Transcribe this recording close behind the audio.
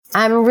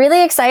I'm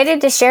really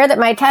excited to share that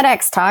my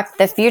TEDx talk,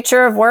 The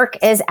Future of Work,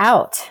 is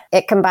out.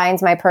 It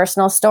combines my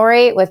personal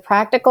story with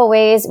practical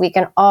ways we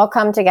can all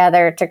come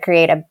together to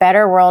create a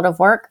better world of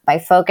work by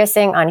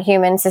focusing on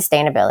human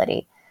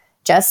sustainability.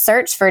 Just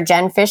search for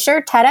Jen Fisher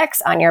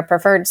TEDx on your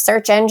preferred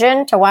search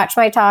engine to watch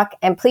my talk,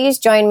 and please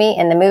join me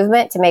in the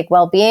movement to make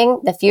well-being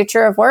the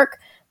future of work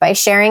by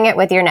sharing it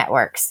with your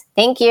networks.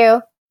 Thank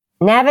you.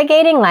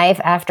 Navigating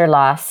life after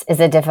loss is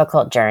a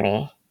difficult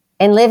journey.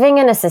 And living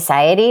in a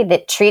society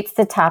that treats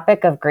the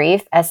topic of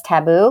grief as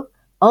taboo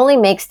only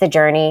makes the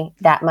journey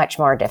that much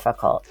more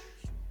difficult.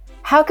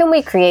 How can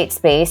we create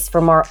space for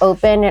more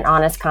open and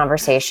honest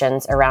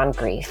conversations around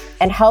grief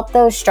and help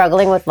those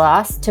struggling with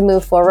loss to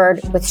move forward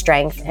with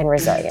strength and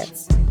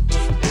resilience?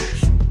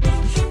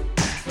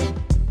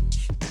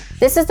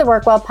 This is the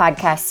Work Well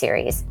podcast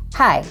series.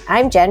 Hi,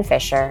 I'm Jen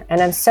Fisher,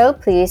 and I'm so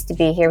pleased to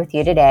be here with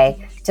you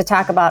today to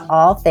talk about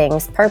all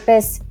things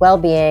purpose,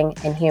 well-being,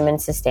 and human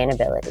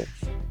sustainability.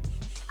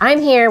 I'm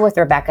here with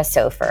Rebecca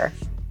Soffer.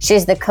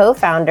 She's the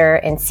co-founder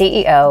and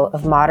CEO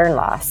of Modern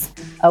Loss,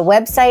 a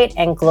website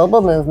and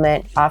global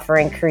movement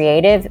offering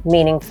creative,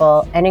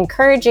 meaningful, and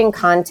encouraging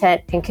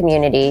content and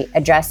community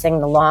addressing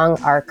the long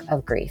arc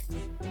of grief.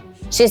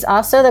 She's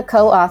also the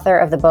co-author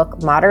of the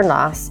book Modern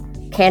Loss,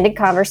 Candid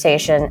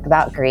Conversation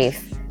About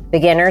Grief,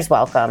 Beginner's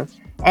Welcome,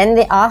 and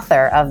the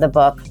author of the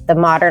book The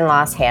Modern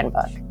Loss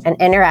Handbook, an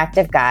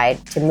interactive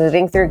guide to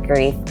moving through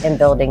grief and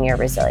building your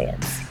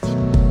resilience.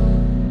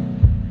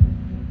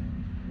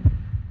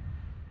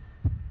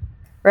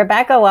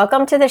 Rebecca,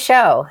 welcome to the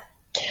show.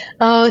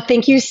 Oh,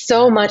 thank you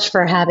so much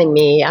for having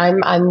me.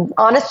 I'm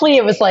honestly,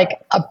 it was like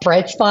a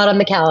bright spot on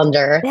the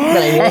calendar.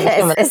 That I knew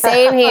it was coming.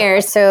 Same here.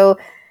 So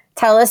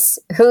tell us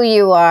who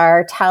you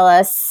are. Tell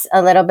us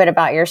a little bit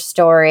about your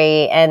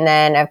story. And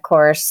then, of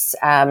course,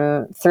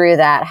 through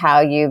that,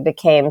 how you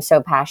became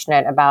so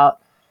passionate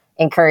about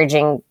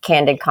encouraging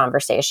candid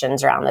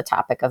conversations around the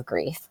topic of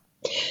grief.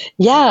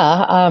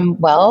 Yeah.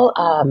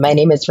 My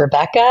name is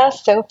Rebecca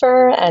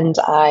Soffer, and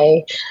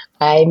I'm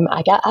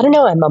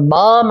a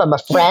mom, I'm a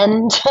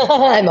friend,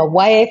 I'm a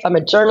wife, I'm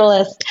a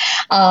journalist,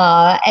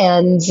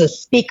 and a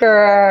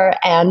speaker,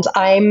 and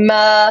I'm,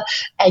 a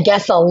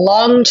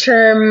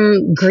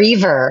long-term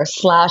griever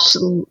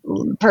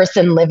 /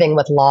 person living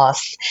with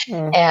loss.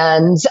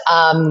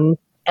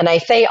 And I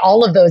say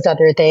all of those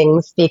other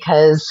things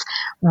because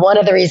one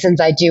of the reasons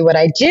I do what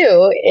I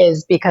do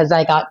is because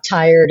I got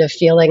tired of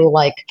feeling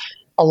like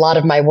a lot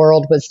of my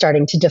world was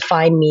starting to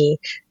define me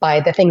by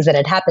the things that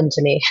had happened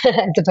to me,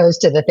 as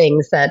opposed to the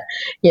things that,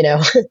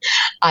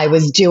 I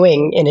was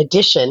doing in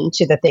addition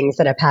to the things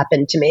that have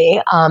happened to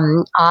me.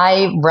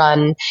 I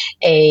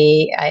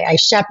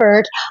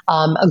shepherd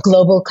a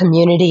global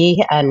community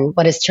and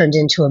what has turned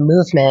into a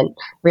movement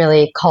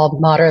really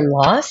called Modern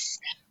Loss,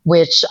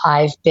 which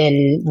I've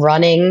been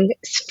running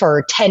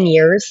for 10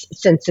 years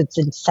since its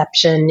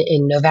inception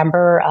in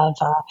November of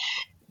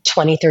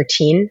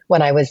 2013,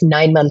 when I was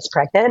 9 months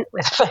pregnant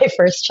with my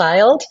first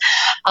child.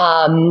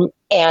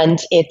 And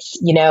it's,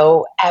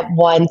 at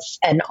once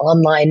an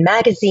online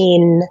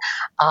magazine.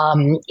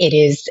 It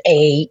is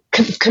a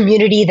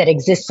community that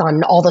exists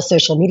on all the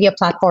social media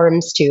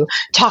platforms to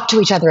talk to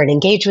each other and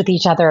engage with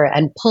each other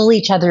and pull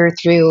each other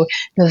through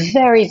the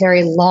very,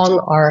 very long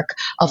arc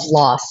of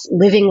loss,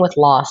 living with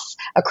loss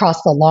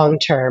across the long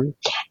term,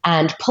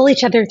 and pull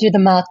each other through the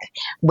muck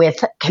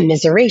with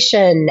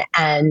commiseration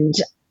and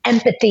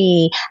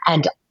empathy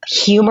and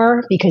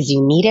humor, because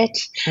you need it.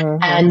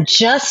 And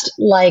just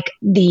like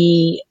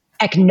the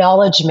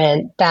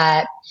acknowledgement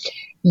that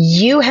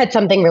you had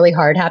something really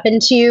hard happen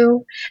to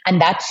you,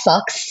 and that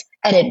sucks,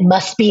 and it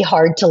must be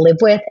hard to live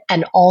with.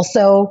 And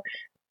also,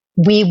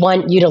 we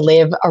want you to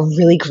live a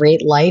really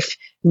great life,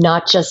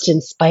 not just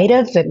in spite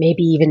of, but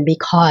maybe even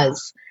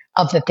because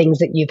of the things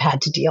that you've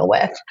had to deal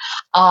with.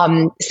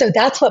 So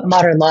that's what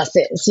Modern Loss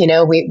is.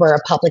 We're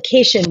a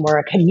publication, we're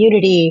a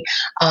community.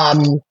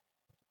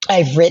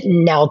 I've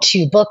written now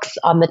 2 books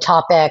on the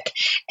topic,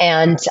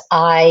 and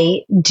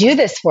I do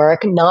this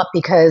work not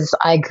because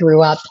I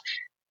grew up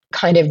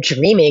kind of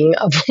dreaming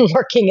of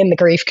working in the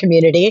grief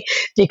community,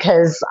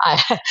 because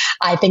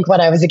I think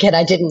when I was a kid,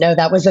 I didn't know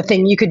that was a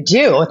thing you could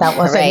do. That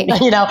wasn't,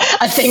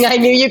 a thing I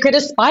knew you could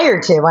aspire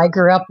to. I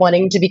grew up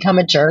wanting to become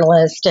a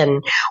journalist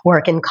and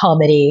work in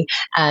comedy.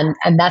 And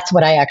that's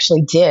what I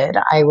actually did.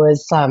 I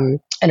was,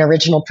 an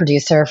original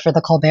producer for the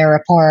Colbert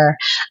Report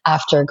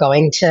after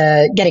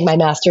getting my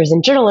master's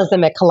in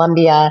journalism at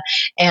Columbia.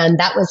 And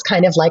that was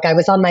kind of like I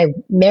was on my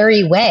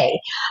merry way.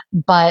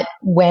 But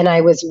when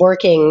I was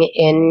working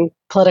in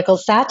political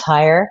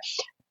satire,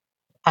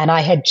 and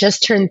I had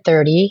just turned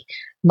 30,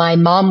 my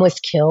mom was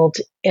killed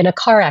in a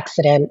car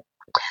accident.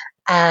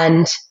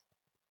 And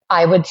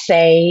I would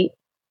say,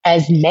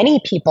 as many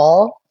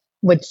people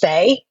would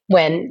say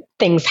when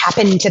things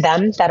happen to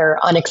them that are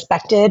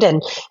unexpected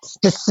and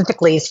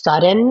specifically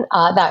sudden,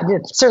 that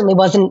it certainly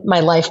wasn't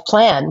my life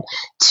plan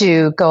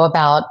to go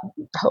about,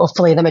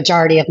 hopefully the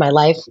majority of my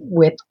life,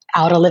 with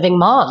out a living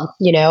mom.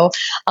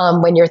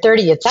 When you're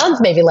 30, it sounds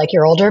maybe like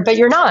you're older, but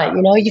you're not.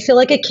 You feel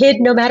like a kid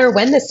no matter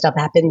when this stuff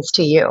happens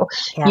to you.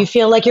 Yeah. You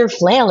feel like you're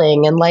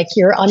flailing and like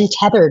you're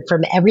untethered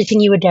from everything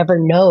you had ever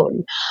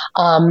known.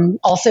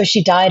 Also,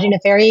 she died in a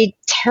very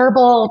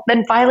terrible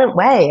and violent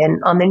way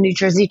and on the New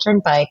Jersey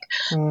Turnpike.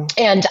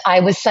 And I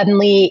was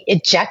suddenly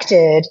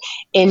ejected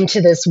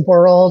into this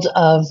world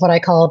of what I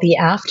call the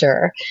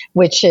after,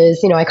 which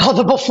is, I call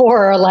the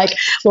before, like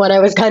when I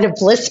was kind of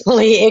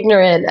blissfully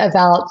ignorant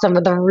about some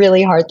of the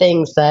really hard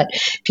things that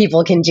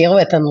people can deal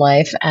with in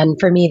life. And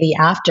for me,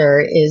 the after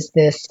is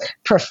this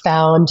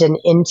profound and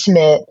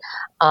intimate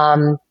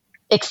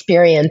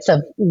experience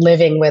of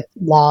living with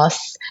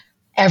loss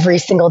every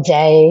single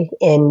day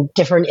in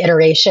different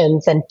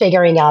iterations and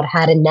figuring out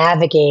how to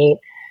navigate,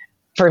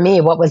 for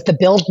me, what was the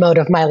build mode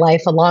of my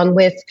life along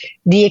with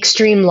the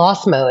extreme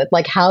loss mode.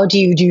 Like, how do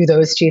you do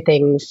those two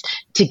things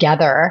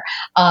together?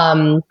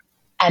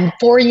 And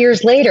 4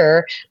 years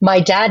later, my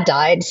dad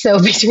died.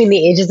 So between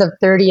the ages of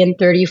 30 and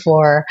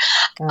 34,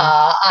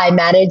 I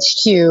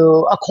managed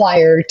to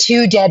acquire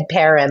two dead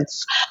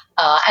parents.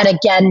 And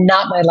again,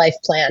 not my life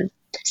plan.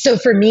 So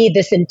for me,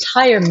 this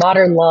entire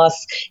modern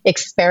loss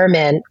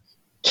experiment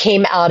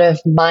came out of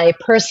my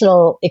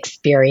personal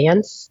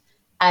experience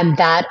and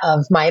that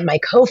of my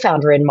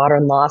co-founder in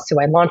Modern Loss,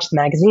 who I launched the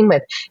magazine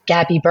with,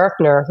 Gabby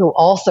Berkner, who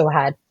also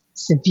had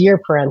severe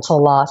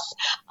parental loss.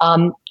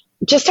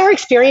 Just our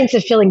experience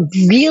of feeling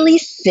really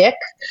sick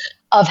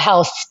of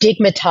how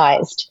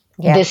stigmatized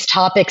this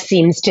topic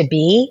seems to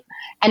be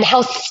and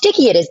how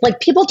sticky it is. Like,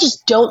 people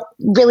just don't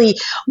really,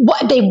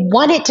 they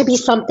want it to be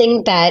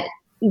something that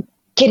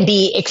can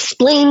be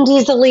explained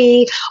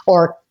easily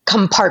or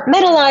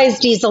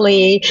compartmentalized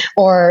easily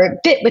or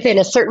fit within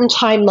a certain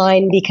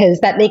timeline because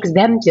that makes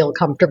them feel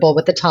comfortable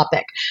with the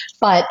topic.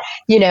 But,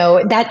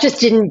 that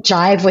just didn't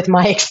jive with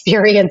my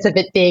experience of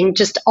it being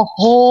just a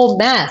whole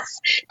mess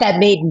that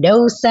made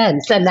no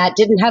sense and that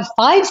didn't have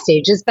 5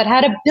 stages but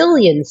had a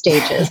billion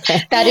stages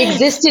that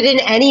existed in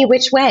any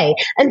which way.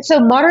 And so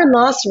Modern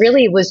Loss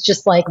really was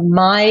just like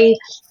my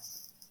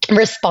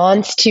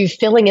response to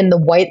filling in the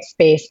white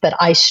space that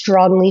I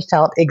strongly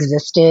felt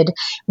existed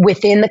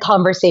within the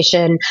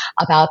conversation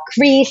about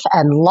grief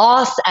and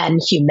loss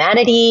and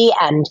humanity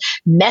and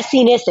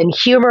messiness and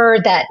humor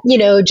that,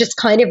 just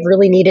kind of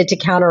really needed to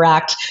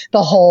counteract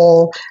the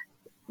whole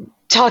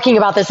talking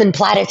about this in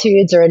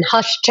platitudes or in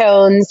hushed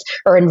tones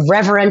or in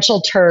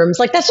reverential terms.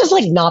 Like, that's just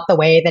like not the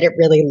way that it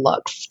really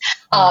looks.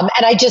 And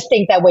I just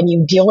think that when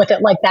you deal with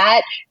it like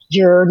that,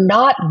 you're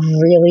not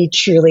really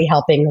truly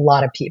helping a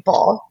lot of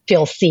people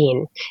feel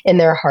seen in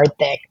their hard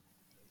thing.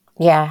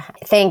 Yeah.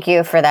 Thank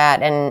you for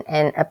that.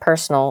 And a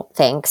personal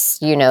thanks,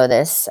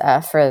 this,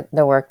 for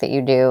the work that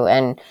you do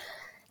and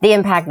the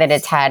impact that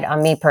it's had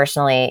on me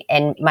personally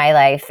in my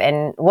life.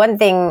 And one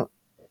thing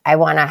I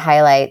want to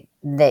highlight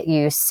that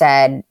you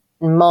said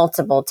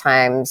multiple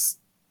times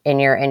in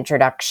your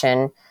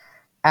introduction,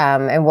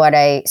 and what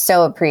I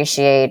so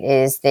appreciate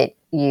is that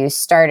you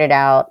started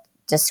out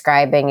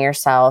describing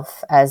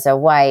yourself as a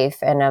wife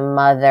and a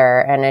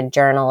mother and a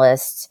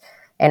journalist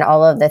and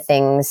all of the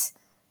things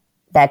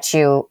that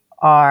you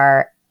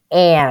are,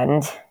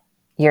 and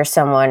you're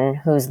someone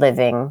who's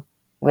living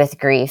with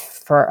grief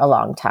for a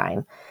long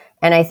time.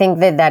 And I think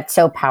that that's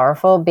so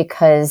powerful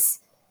because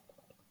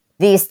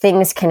these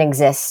things can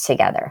exist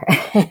together.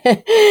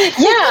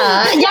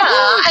 Yeah.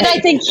 And I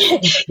think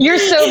you're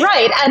so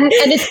right. And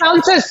it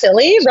sounds so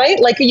silly, right?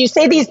 Like, you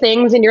say these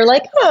things and you're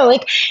like, oh,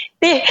 like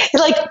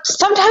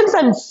sometimes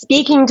I'm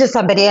speaking to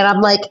somebody and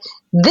I'm like,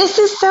 this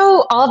is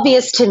so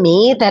obvious to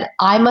me that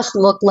I must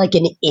look like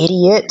an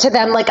idiot to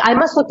them. Like, I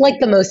must look like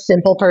the most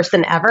simple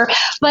person ever,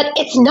 but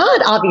it's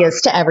not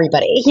obvious to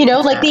everybody.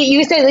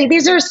 You say, like,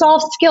 these are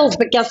soft skills,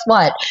 but guess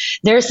what?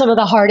 They're some of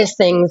the hardest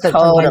things that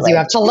sometimes you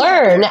have to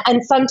learn.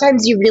 And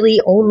sometimes you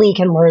really only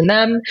can learn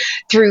them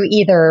through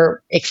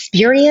either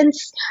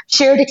experience,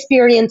 shared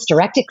experience,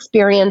 direct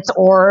experience,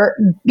 or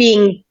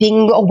being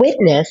a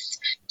witness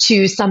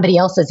to somebody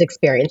else's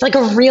experience, like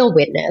a real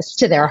witness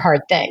to their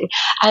hard thing.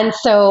 And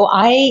so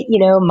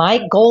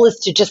my goal is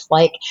to just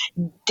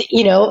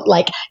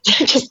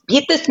just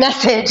beat this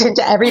message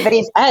into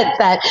everybody's head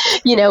that,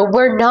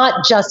 we're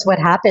not just what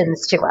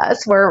happens to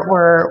us.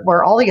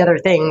 We're all the other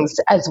things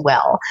as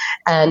well.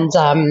 And,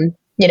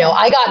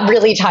 I got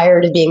really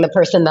tired of being the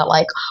person that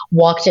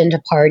walked into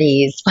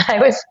parties when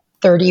I was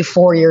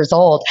 34 years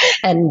old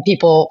and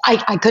people,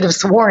 I could have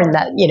sworn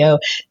that,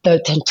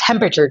 the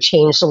temperature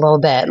changed a little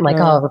bit and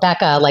oh,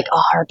 Rebecca,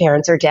 our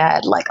parents are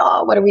dead.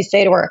 Oh, what do we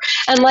say to her?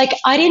 And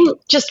I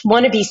didn't just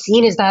want to be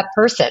seen as that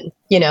person,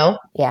 Yeah.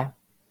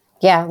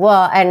 Yeah.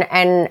 Well,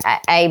 and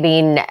I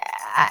mean,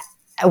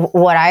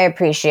 what I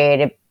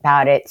appreciate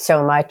about it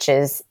so much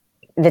is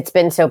that's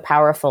been so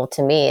powerful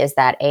to me is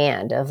that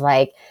of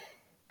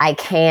I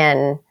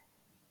can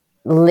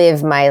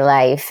live my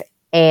life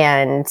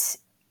and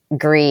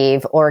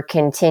grieve or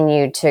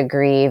continue to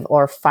grieve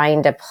or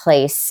find a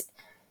place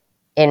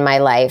in my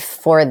life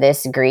for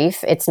this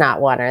grief. It's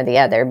not one or the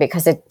other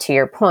because to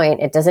your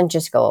point, it doesn't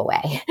just go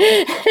away.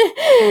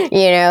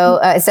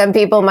 Some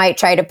people might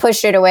try to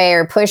push it away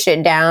or push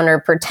it down or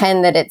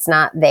pretend that it's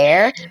not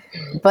there.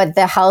 But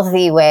the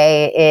healthy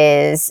way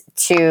is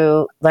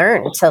to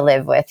learn to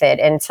live with it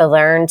and to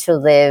learn to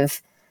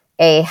live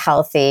a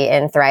healthy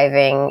and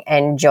thriving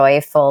and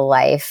joyful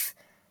life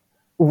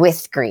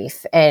with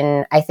grief.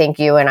 And I think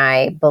you and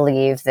I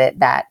believe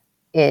that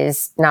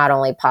is not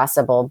only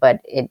possible,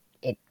 but it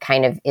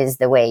kind of is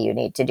the way you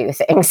need to do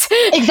things.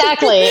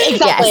 Exactly.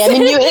 Yes. I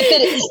mean,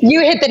 you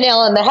hit the nail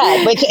on the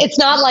head, which it's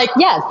not like,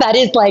 yes, that's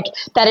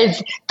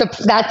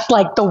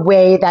like the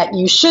way that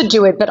you should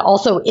do it, but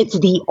also it's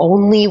the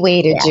only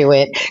way to do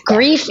it.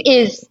 Grief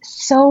is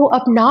so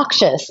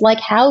obnoxious. Like,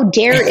 how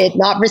dare it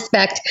not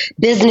respect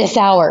business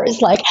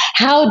hours? Like,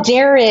 how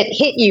dare it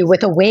hit you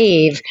with a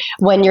wave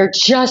when you're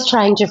just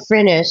trying to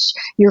finish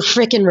your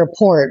freaking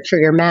report for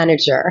your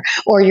manager,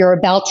 or you're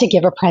about to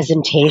give a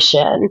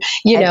presentation,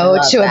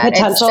 to a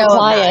potential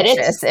client.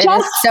 It's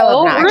just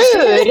so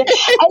rude.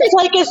 It's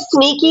like a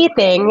sneaky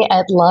thing.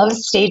 It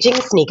loves staging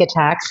sneak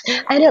attacks,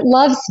 and it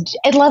loves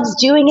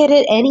doing it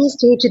at any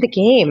stage of the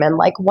game. And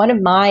like, one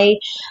of my,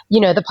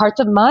 the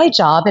parts of my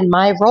job and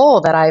my role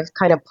that I've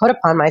kind of put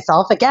upon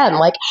myself, again,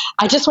 like,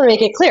 I just want to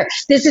make it clear,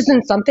 this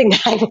isn't something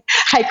that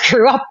I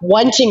grew up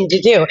wanting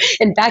to do.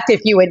 In fact, if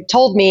you had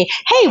told me,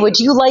 hey, would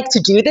you like to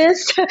do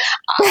this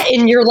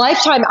in your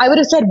lifetime, I would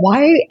have said,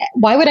 why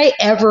would I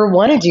ever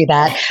want to do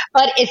that?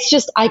 But it's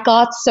just, I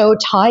got so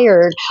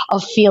tired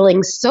of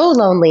feeling so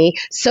lonely,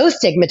 so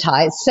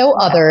stigmatized, so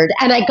othered.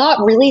 And I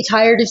got really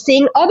tired of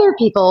seeing other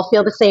people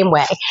feel the same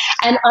way.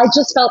 And I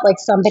just felt like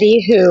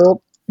somebody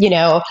who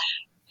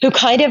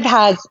kind of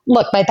has,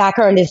 look, my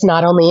background is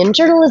not only in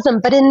journalism,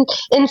 but in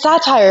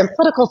satire and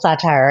political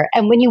satire.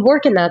 And when you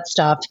work in that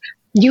stuff,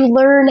 you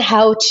learn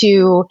how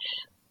to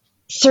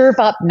serve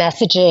up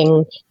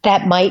messaging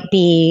that might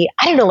be,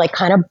 I don't know, like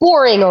kind of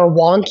boring or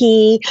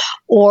wonky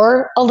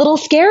or a little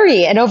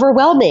scary and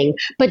overwhelming,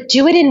 but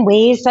do it in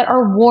ways that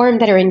are warm,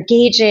 that are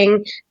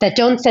engaging, that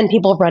don't send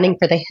people running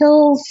for the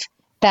hills,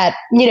 that,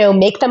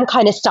 make them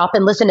kind of stop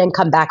and listen and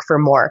come back for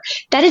more.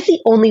 That is the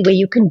only way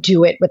you can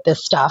do it with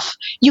this stuff.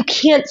 You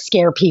can't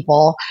scare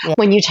people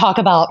when you talk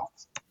about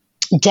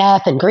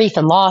death and grief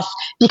and loss,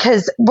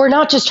 because we're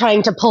not just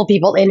trying to pull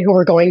people in who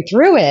are going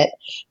through it,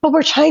 but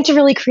we're trying to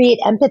really create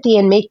empathy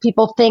and make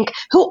people think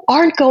who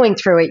aren't going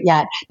through it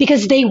yet,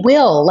 because they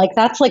will. Like,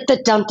 that's like the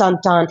dun dun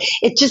dun.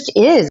 It just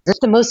is. It's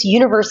the most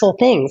universal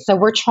thing. So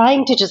we're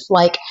trying to just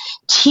like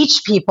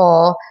teach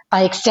people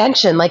by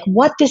extension, like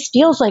what this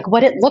feels like,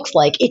 what it looks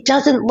like. It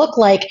doesn't look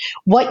like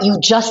what you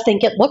just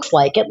think it looks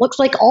like. It looks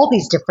like all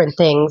these different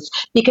things,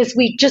 because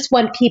we just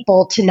want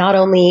people to not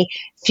only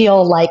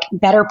feel like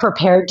better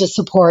prepared to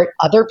support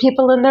other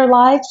people in their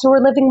lives who are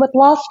living with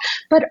loss,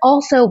 but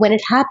also when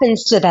it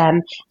happens to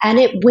them, and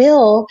it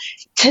will,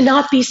 to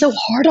not be so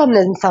hard on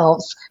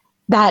themselves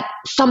that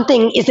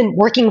something isn't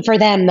working for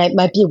them that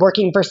might be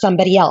working for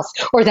somebody else,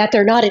 or that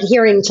they're not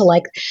adhering to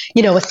like,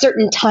 a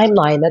certain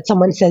timeline that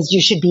someone says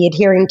you should be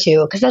adhering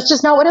to, because that's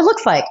just not what it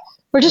looks like.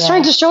 We're just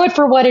trying to show it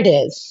for what it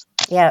is.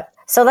 Yeah.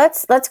 So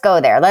let's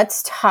go there.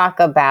 Let's talk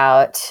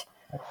about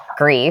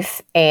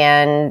grief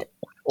and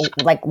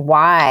like,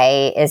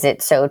 why is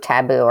it so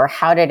taboo, or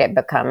how did it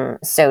become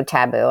so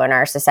taboo in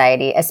our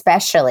society,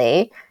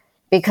 especially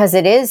because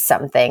it is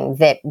something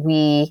that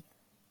we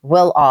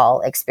will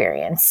all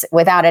experience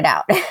without a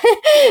doubt.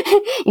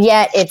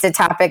 Yet it's a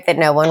topic that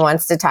no one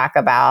wants to talk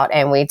about,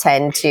 and we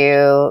tend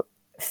to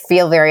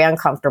feel very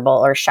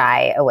uncomfortable or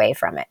shy away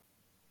from it.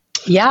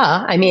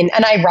 Yeah. I mean,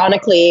 and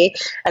ironically,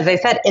 as I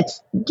said,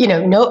 it's,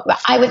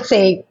 I would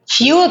say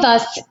few of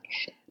us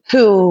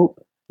who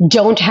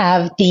don't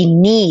have the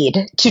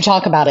need to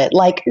talk about it.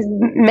 Like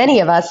many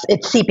of us,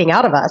 it's seeping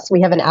out of us.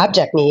 We have an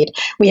abject need.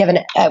 We have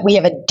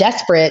a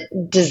desperate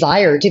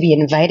desire to be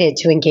invited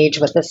to engage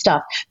with this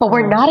stuff, but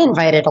we're not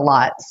invited a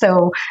lot.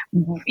 So,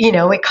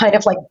 it kind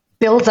of like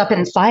builds up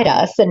inside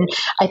us. And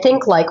I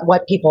think like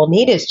what people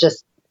need is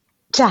just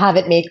to have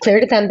it made clear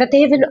to them that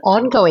they have an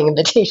ongoing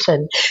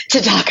invitation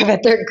to talk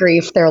about their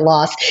grief, their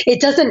loss. It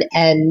doesn't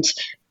end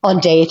on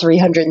day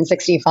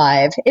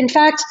 365. In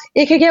fact,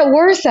 it could get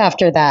worse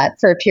after that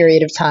for a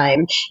period of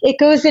time. It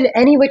goes in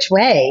any which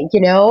way,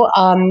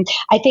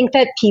 I think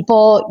that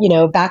people,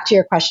 back to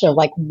your question of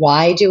like,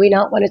 why do we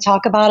not want to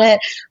talk about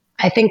it?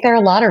 I think there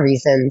are a lot of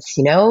reasons,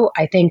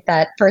 I think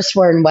that first,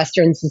 we're in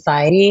Western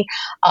society,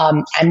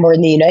 and we're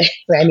in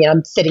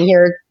I'm sitting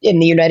here in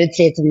the United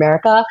States of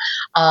America.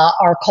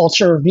 Our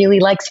culture really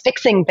likes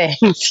fixing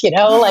things,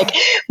 like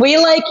we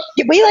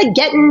like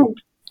getting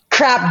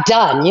crap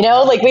done,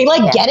 like we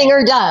like getting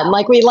her done,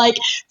 like we like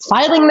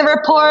filing the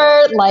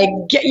report, like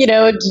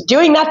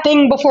doing that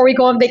thing before we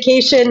go on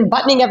vacation,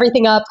 buttoning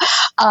everything up,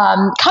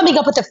 coming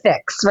up with a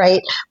fix,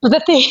 right? But the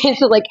thing is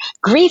that like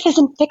grief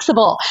isn't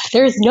fixable.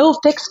 There's no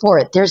fix for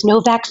it. There's no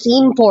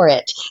vaccine for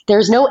it.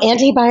 There's no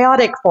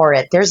antibiotic for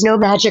it. There's no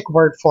magic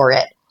word for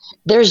it.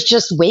 There's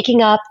just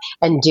waking up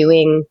and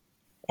doing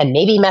and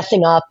maybe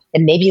messing up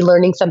and maybe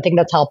learning something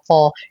that's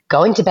helpful,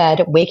 going to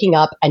bed, waking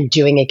up, and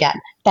doing again.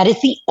 That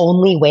is the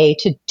only way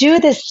to do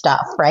this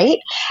stuff, right?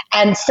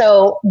 And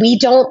so we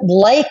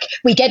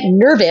get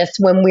nervous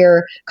when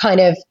we're kind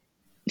of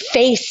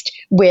faced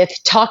with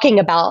talking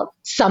about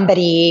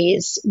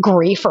somebody's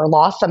grief or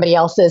loss, somebody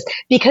else's,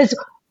 because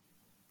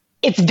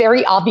it's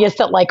very obvious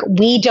that like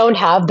we don't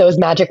have those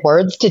magic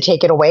words to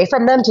take it away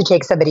from them, to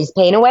take somebody's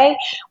pain away.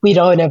 We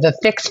don't have a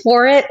fix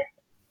for it.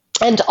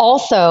 And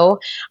also,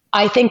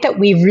 I think that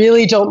we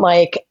really don't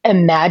like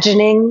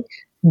imagining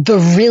the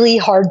really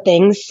hard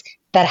things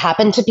that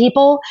happen to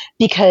people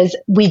because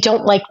we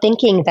don't like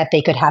thinking that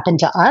they could happen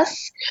to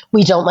us.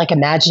 We don't like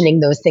imagining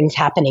those things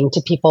happening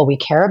to people we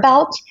care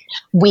about.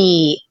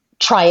 We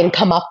try and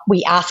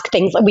we ask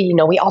things, we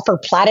offer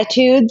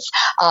platitudes,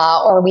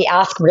 or we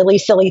ask really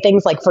silly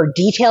things like for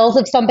details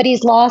of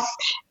somebody's loss,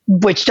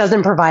 which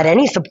doesn't provide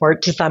any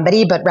support to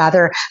somebody, but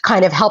rather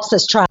kind of helps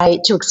us try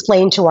to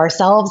explain to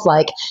ourselves,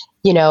 like,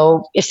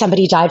 if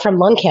somebody died from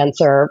lung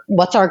cancer,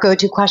 what's our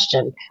go-to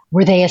question?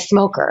 Were they a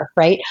smoker,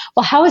 right?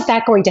 Well, how is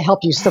that going to help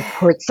you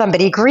support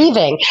somebody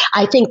grieving?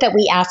 I think that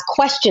we ask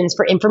questions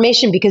for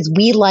information because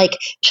we like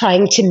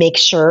trying to make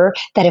sure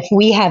that if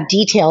we have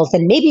details,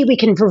 then maybe we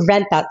can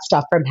prevent that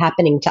stuff from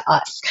happening to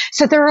us.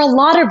 So there are a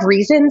lot of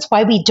reasons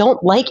why we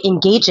don't like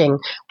engaging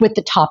with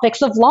the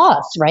topics of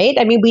loss, right?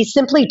 I mean, we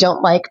simply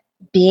don't like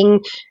being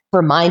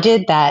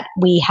reminded that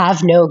we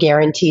have no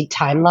guaranteed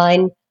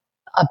timeline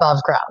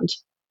above ground.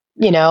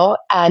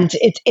 And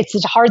it's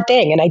a hard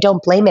thing. And I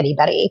don't blame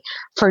anybody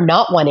for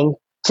not wanting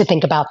to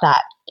think about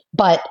that.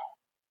 But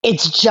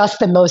it's just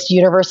the most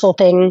universal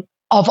thing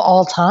of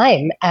all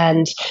time.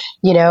 And,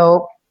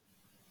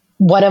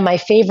 one of my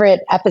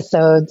favorite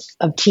episodes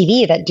of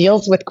TV that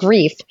deals with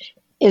grief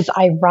is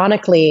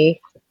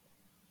ironically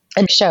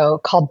a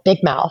show called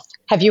Big Mouth.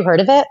 Have you heard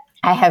of it?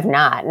 I have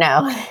not,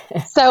 no.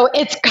 So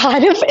it's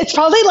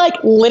probably like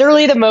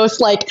literally the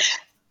most like,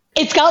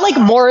 it's got like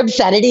more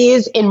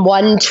obscenities in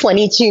one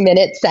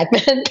 22-minute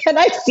segment than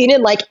I've seen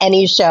in like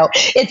any show.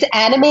 It's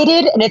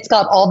animated and it's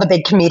got all the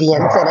big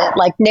comedians in it,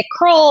 like Nick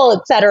Kroll,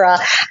 etc.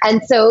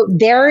 And so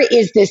there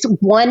is this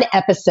one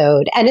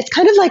episode, and it's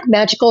kind of like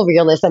magical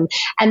realism.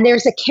 And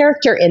there's a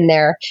character in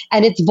there,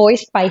 and it's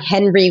voiced by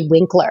Henry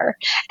Winkler.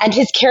 And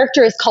his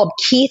character is called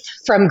Keith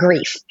from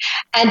Grief.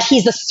 And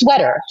he's a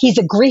sweater. He's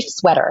a grief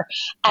sweater.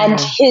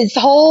 And his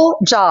whole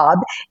job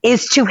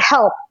is to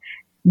help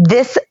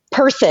this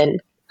person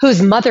whose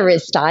mother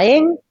is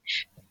dying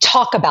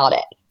talk about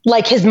it.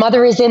 Like his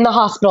mother is in the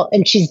hospital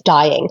and she's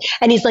dying.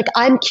 And he's like,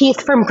 I'm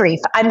Keith from Grief.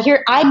 I'm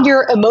here. I'm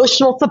your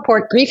emotional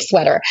support grief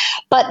sweater.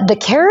 But the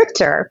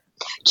character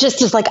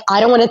just is like, I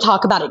don't want to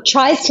talk about it.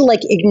 Tries to like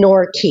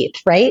ignore Keith,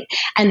 right?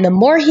 And the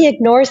more he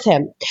ignores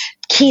him,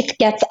 Keith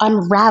gets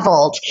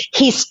unraveled.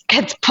 He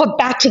gets put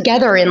back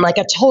together in like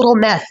a total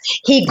mess.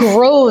 He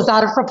grows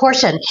out of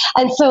proportion.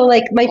 And so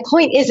like my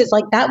point is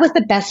like that was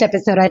the best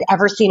episode I'd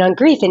ever seen on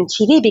grief in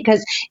TV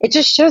because it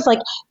just shows like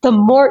the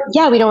more,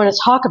 we don't want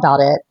to talk about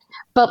it,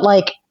 but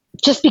like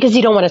just because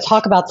you don't want to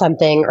talk about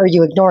something or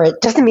you ignore it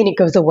doesn't mean it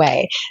goes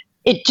away.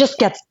 It just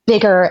gets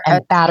bigger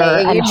and badder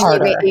and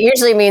harder. It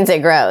usually means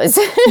it grows.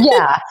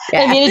 Yeah.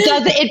 I mean, it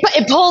does.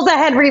 It pulls a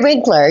Henry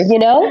Winkler,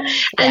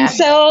 And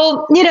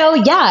so,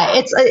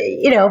 it's,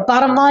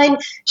 bottom line,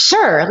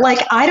 sure. Like,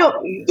 I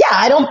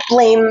don't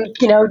blame,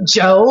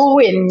 Joe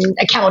in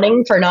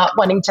accounting for not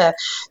wanting to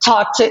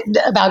talk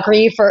about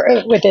grief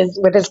or with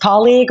his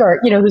colleague or,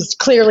 who's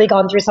clearly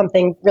gone through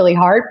something really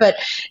hard, but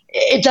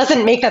it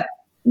doesn't make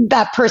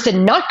that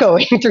person not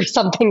going through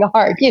something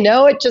hard,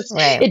 it just,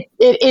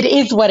 it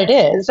is what it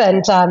is.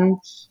 And,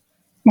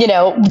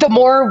 the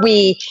more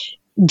we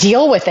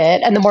deal with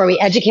it and the more we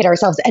educate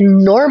ourselves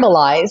and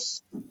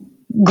normalize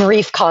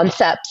grief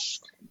concepts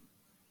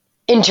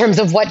in terms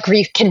of what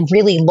grief can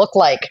really look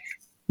like,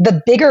 the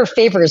bigger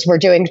favors we're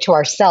doing to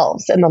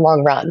ourselves in the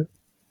long run.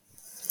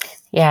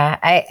 Yeah,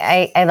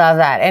 I love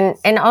that.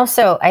 And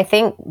also I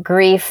think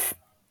grief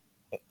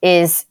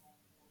is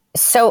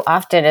so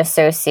often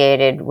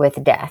associated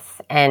with death.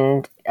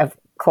 And of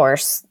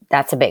course,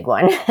 that's a big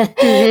one.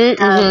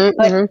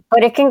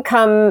 But it can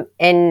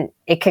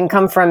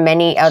come from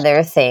many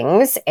other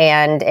things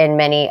and in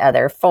many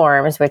other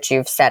forms, which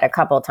you've said a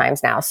couple of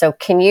times now. So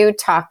can you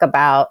talk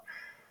about,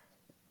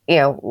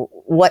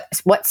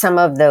 what some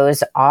of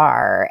those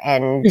are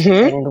and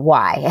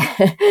why?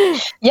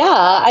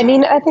 Yeah, I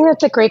mean, I think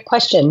that's a great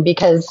question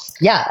because,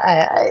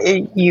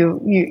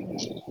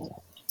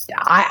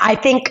 I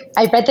think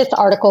I read this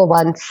article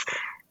once,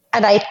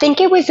 and I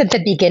think it was at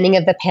the beginning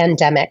of the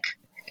pandemic.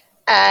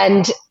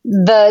 And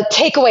the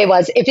takeaway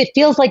was, if it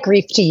feels like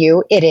grief to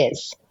you, it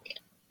is.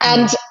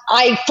 And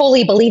I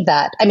fully believe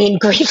that. I mean,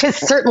 grief is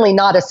certainly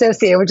not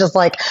associated with just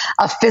like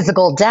a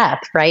physical death,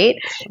 right?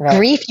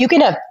 Grief, you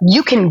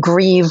can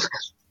grieve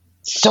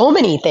so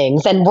many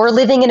things. And we're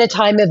living in a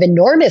time of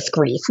enormous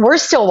grief. We're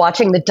still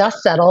watching the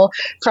dust settle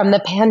from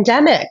the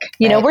pandemic.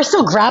 We're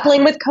still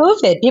grappling with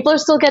COVID. People are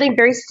still getting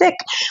very sick.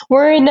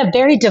 We're in a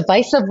very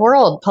divisive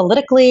world,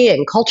 politically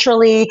and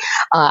culturally,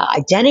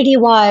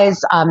 identity-wise.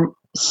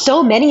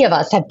 so many of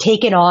us have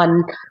taken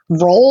on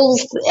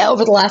roles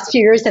over the last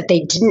few years that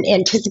they didn't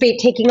anticipate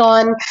taking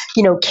on,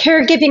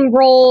 caregiving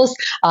roles,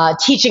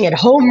 teaching at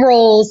home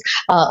roles,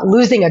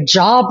 losing a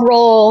job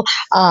role.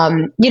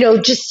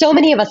 Just so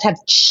many of us have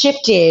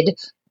shifted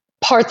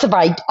parts of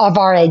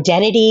our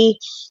identity,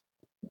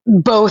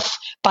 both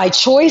by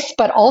choice,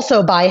 but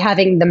also by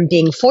having them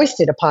being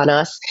foisted upon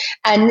us.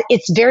 And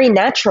it's very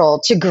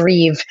natural to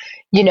grieve,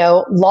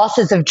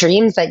 losses of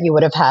dreams that you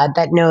would have had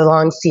that no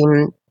longer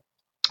seem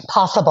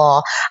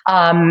possible.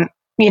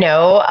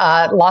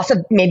 Loss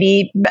of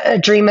maybe a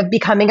dream of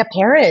becoming a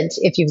parent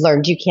if you've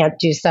learned you can't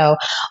do so,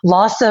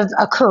 loss of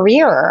a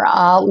career,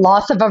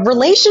 loss of a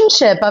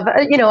relationship, of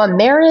a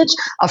marriage,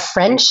 a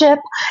friendship,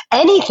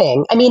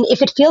 anything. I mean,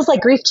 if it feels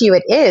like grief to you,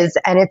 it is,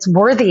 and it's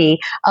worthy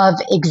of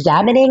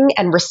examining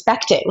and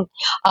respecting.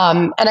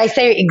 And I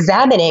say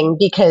examining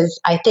because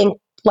I think,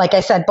 like I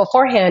said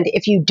beforehand,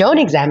 if you don't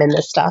examine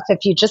this stuff,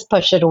 if you just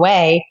push it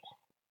away,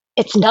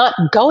 it's not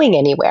going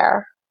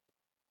anywhere.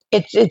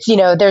 It's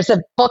there's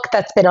a book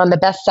that's been on the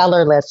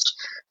bestseller list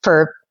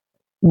for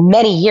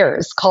many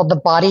years called The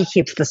Body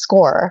Keeps the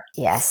Score.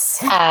 Yes.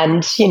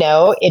 And,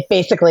 it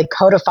basically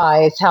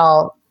codifies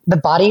how the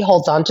body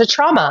holds on to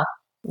trauma.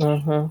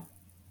 Mm-hmm.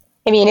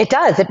 I mean, it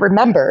does, it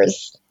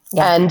remembers.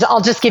 Yeah. And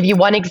I'll just give you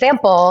one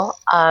example.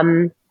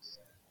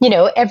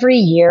 Every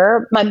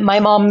year,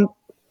 my mom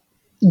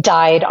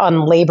died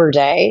on Labor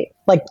Day,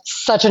 like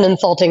such an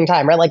insulting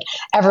time, right? Like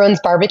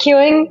everyone's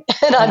barbecuing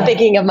and I'm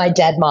thinking of my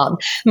dead mom,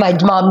 my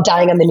mom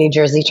dying on the New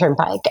Jersey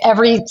Turnpike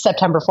every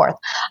September 4th.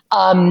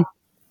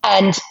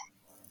 And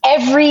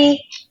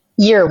every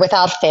year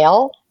without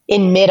fail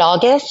in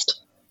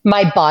mid-August,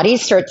 my body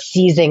starts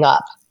seizing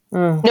up.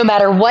 No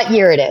matter what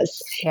year it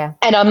is. Yeah.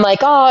 And I'm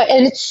like,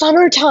 and it's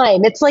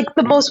summertime. It's like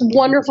the most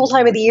wonderful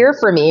time of the year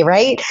for me,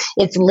 right?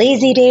 It's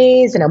lazy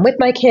days and I'm with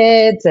my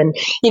kids and,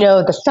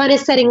 the sun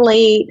is setting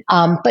late.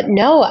 But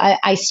no,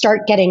 I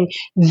start getting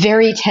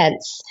very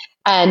tense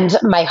and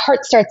my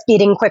heart starts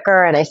beating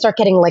quicker and I start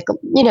getting like,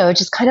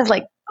 just kind of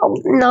like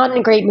not in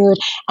a great mood.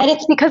 And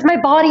it's because my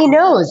body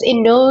knows. It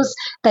knows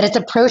that it's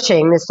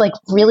approaching this like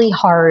really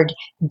hard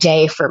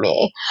day for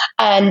me.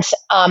 And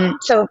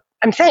so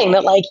I'm saying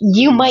that like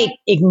you might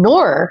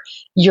ignore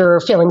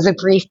your feelings of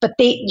grief, but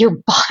your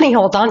body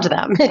holds on to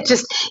them.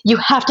 You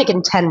have to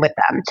contend with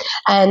them.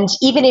 And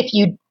even if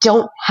you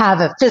don't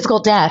have a physical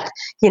death,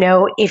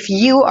 if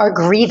you are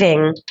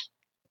grieving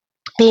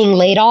being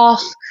laid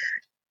off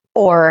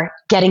or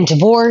getting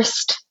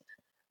divorced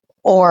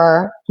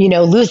or,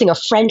 losing a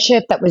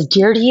friendship that was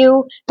dear to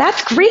you,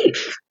 that's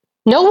grief.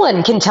 No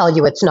one can tell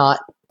you it's not.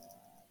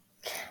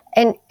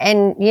 And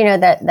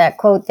that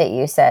quote that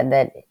you said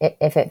that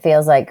if it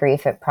feels like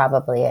grief, it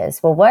probably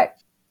is. Well, what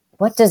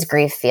does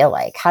grief feel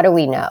like? How do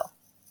we know?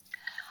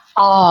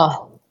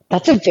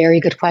 That's a very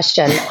good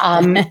question.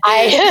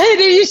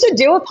 You should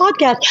do a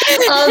podcast.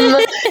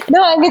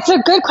 No, it's a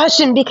good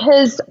question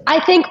because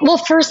I think, well,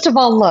 first of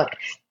all, look,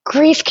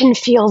 grief can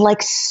feel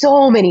like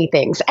so many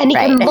things and it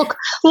can look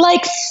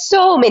like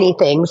so many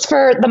things.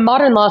 For the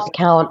Modern Loss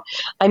account,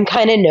 I'm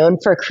kind of known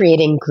for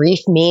creating grief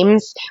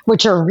memes,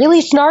 which are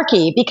really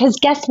snarky because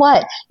guess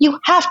what? You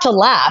have to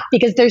laugh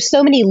because there's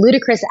so many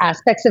ludicrous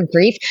aspects of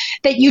grief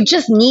that you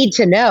just need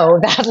to know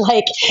that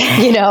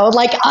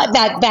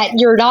that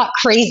you're not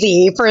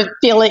crazy for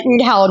feeling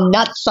how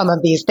nuts some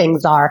of these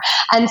things are.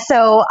 And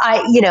so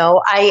I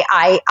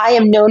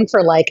am known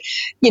for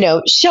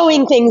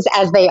showing things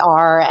as they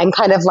are and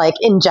kind of like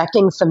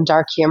injecting some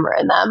dark humor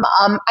in them.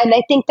 And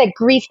I think that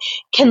grief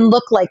can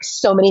look like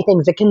so many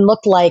things. It can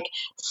look like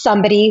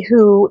somebody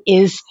who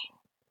is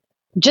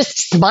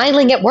just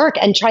smiling at work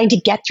and trying to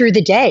get through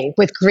the day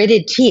with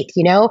gritted teeth.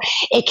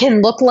 It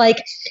can look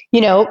like,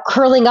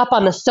 curling up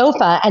on the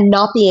sofa and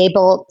not being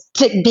able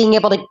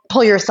to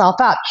pull yourself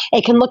up.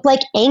 It can look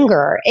like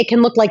anger. It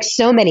can look like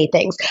so many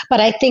things.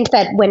 But I think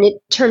that when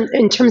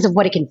in terms of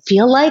what it can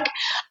feel like,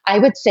 I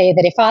would say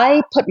that if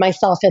I put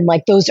myself in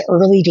like those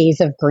early days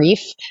of grief,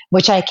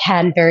 which I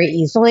can very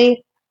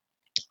easily,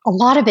 a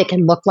lot of it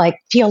can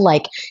feel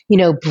like,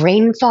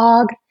 brain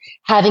fog,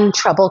 having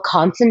trouble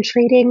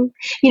concentrating,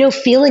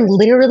 feeling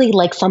literally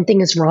like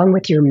something is wrong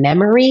with your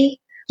memory.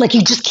 Like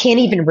you just can't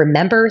even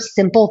remember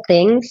simple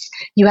things.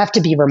 You have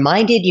to be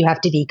reminded, you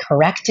have to be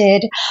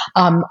corrected.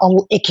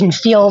 It can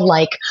feel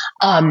like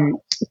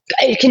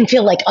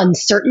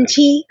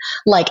uncertainty,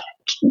 like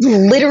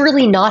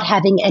literally not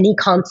having any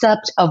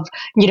concept of,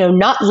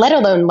 not let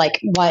alone like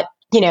what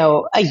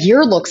a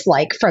year looks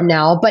like from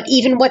now, but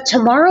even what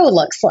tomorrow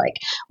looks like,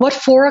 what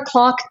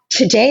 4:00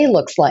 today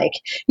looks like.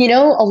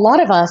 A lot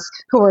of us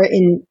who are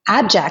in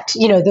abject,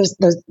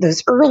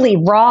 those early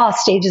raw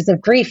stages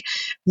of grief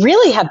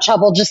really have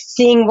trouble just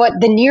seeing what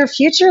the near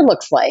future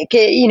looks like.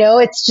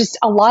 It's just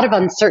a lot of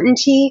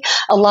uncertainty,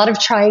 a lot of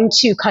trying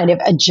to kind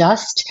of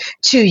adjust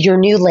to your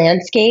new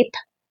landscape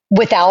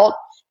without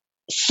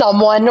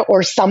someone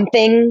or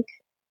something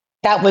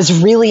that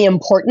was really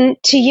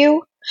important to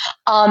you.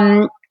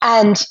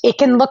 And it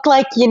can look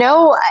like,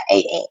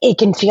 it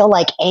can feel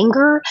like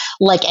anger,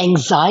 like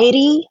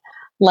anxiety,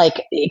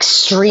 like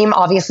extreme,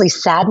 obviously,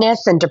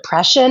 sadness and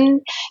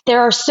depression. There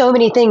are so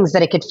many things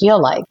that it could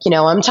feel like.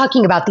 I'm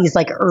talking about these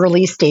like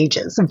early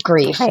stages of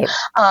grief. Right.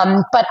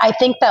 But I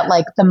think that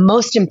like the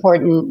most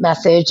important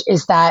message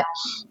is that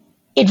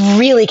it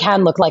really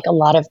can look like a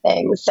lot of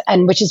things.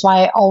 And which is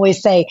why I always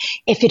say,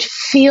 if it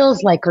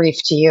feels like grief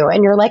to you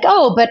and you're like,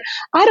 oh, but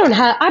I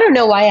don't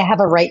know why I have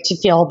a right to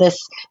feel this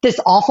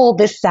awful,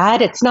 this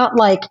sad. It's not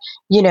like,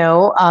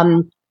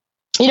 my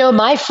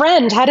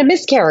friend had a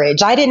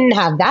miscarriage. I didn't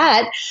have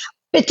that.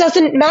 It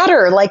doesn't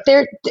matter. Like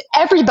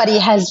everybody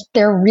has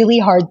their really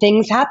hard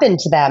things happen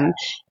to them.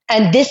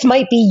 And this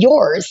might be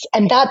yours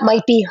and that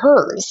might be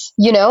hers,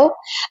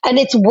 and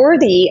it's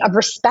worthy of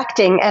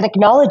respecting and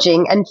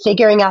acknowledging and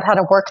figuring out how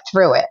to work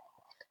through it.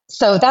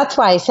 So that's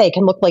why I say it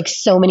can look like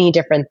so many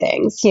different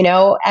things,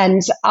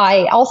 and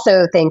I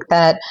also think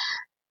that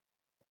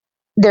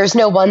there's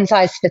no one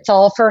size fits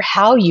all for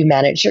how you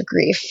manage your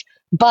grief.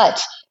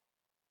 But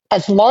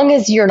as long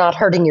as you're not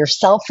hurting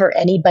yourself or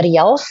anybody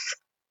else,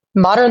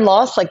 modern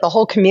loss, like the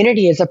whole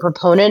community, is a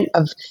proponent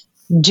of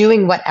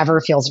doing whatever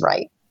feels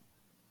right.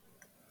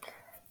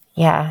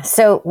 Yeah.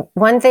 So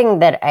one thing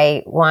that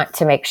I want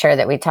to make sure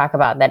that we talk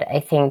about that I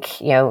think,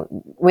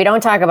 we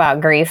don't talk about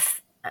grief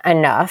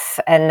enough.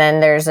 And then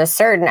there's a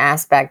certain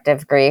aspect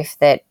of grief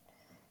that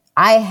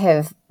I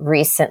have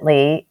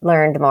recently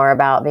learned more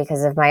about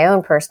because of my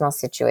own personal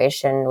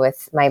situation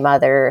with my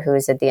mother,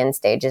 who's at the end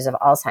stages of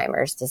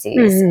Alzheimer's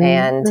disease.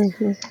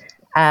 And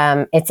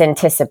it's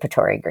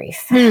anticipatory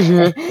grief.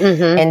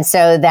 And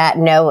so that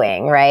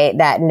knowing, right?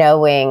 That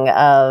knowing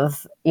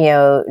of,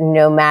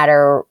 no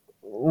matter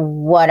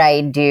what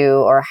I do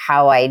or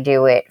how I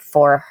do it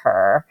for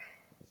her,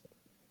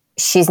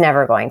 she's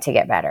never going to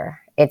get better.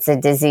 It's a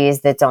disease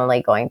that's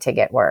only going to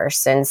get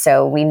worse. And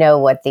so we know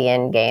what the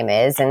end game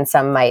is. And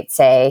some might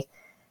say,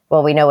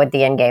 well, we know what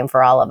the end game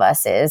for all of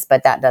us is,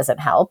 but that doesn't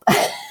help.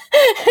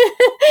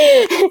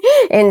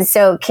 And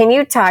so can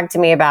you talk to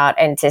me about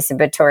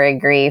anticipatory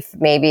grief?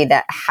 Maybe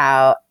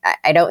how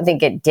I don't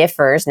think it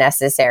differs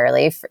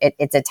necessarily.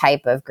 It's a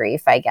type of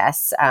grief, I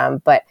guess.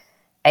 But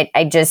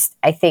I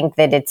think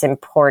that it's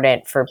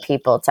important for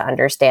people to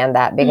understand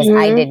that because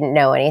I didn't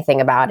know anything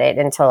about it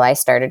until I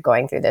started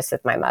going through this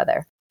with my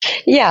mother.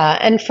 Yeah.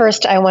 And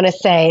first, I want to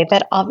say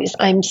that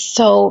obviously I'm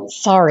so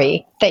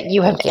sorry that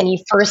you have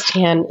any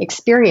firsthand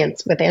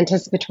experience with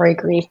anticipatory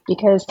grief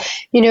because,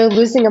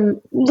 losing a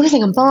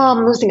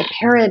mom, losing a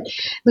parent,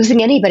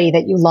 losing anybody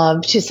that you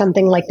love to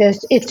something like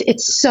this,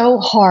 it's so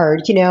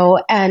hard,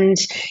 and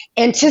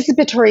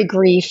anticipatory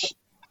grief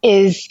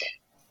is,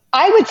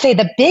 I would say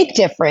the big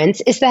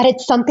difference is that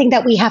it's something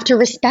that we have to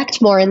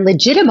respect more and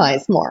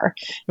legitimize more,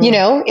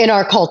 in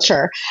our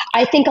culture.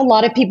 I think a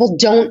lot of people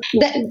don't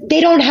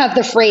have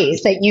the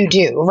phrase that you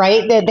do,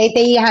 right?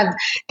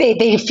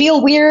 They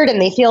feel weird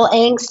and they feel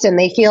angst and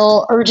they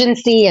feel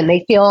urgency and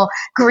they feel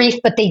grief,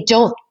 but they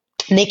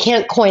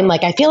can't coin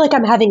like, I feel like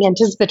I'm having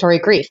anticipatory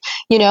grief,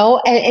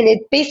 and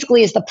it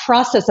basically is the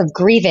process of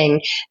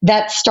grieving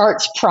that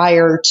starts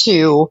prior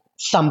to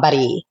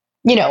somebody,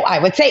 I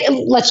would say,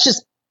 let's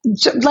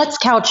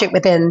couch it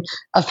within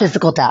a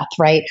physical death,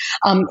 right?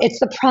 It's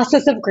the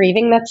process of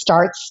grieving that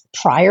starts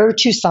prior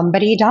to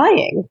somebody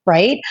dying,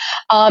 right?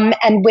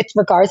 And with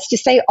regards to,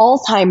 say,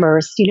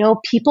 Alzheimer's,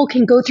 people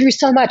can go through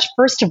so much.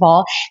 First of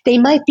all, they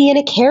might be in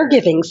a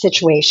caregiving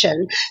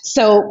situation.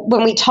 So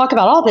when we talk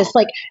about all this,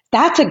 like,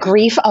 that's a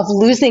grief of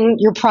losing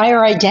your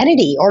prior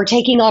identity or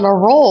taking on a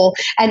role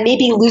and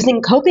maybe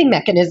losing coping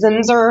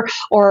mechanisms or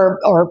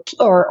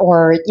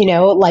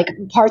like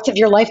parts of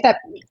your life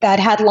that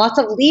had lots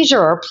of leisure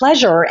or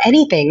pleasure or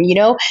anything,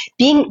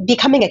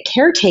 becoming a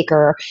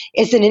caretaker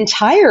is an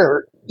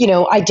entire,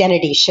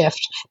 identity shift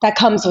that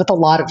comes with a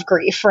lot of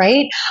grief,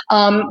 right?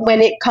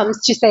 When it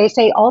comes to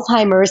say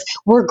Alzheimer's,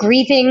 we're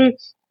grieving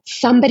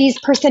somebody's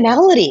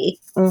personality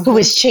who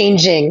is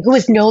changing, who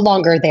is no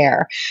longer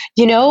there.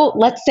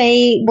 Let's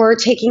say we're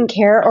taking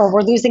care or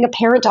we're losing a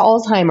parent to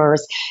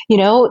Alzheimer's,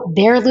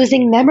 they're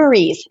losing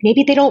memories.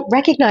 Maybe they don't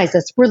recognize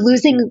us. We're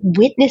losing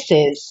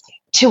witnesses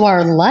to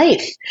our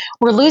life.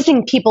 We're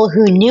losing people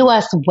who knew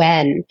us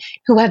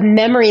who have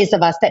memories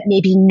of us that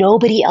maybe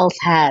nobody else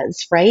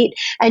has, right?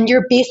 And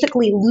you're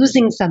basically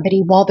losing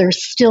somebody while they're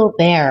still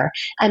there.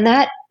 And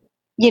that,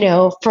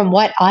 from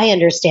what I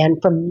understand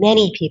from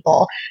many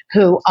people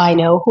who I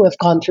know who have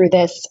gone through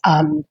this,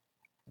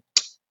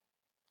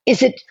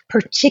 is it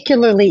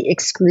particularly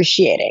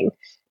excruciating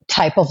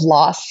type of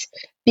loss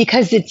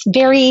because it's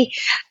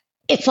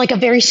like a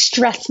very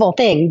stressful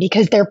thing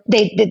because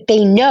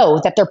they know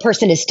that their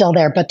person is still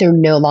there, but they're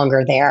no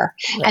longer there.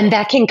 Right. And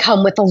that can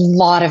come with a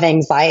lot of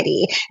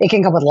anxiety. It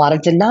can come with a lot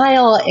of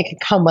denial. It can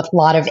come with a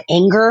lot of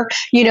anger,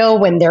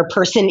 when their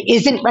person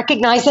isn't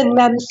recognizing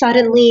them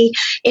suddenly.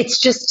 It's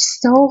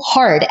just so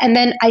hard. And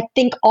then I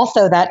think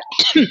also that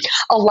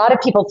a lot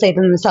of people say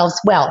to themselves,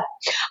 well,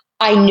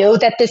 I know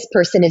that this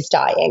person is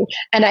dying.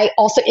 And I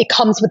also, it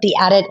comes with the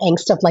added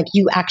angst of like,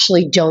 you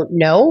actually don't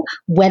know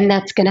when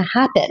that's going to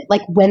happen,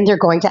 like when they're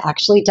going to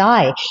actually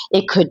die.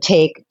 It could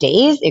take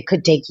days, it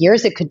could take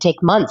years, it could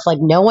take months. Like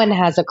no one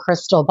has a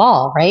crystal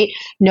ball, right?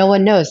 No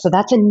one knows. So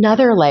that's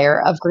another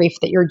layer of grief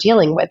that you're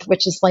dealing with,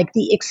 which is like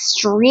the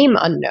extreme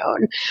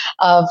unknown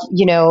of,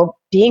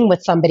 being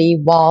with somebody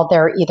while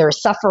they're either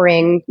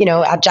suffering,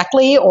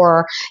 abjectly,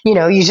 or,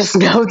 you just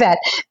know that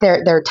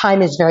their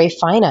time is very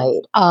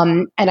finite.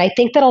 And I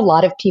think that a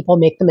lot of people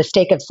make the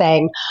mistake of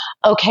saying,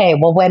 okay,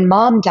 well, when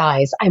mom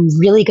dies, I'm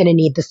really going to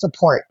need the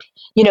support.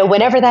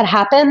 Whenever that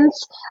happens,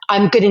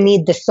 I'm going to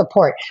need the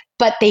support.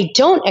 But they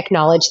don't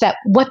acknowledge that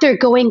what they're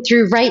going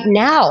through right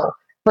now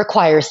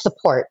requires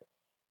support.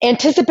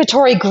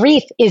 Anticipatory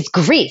grief is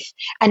grief,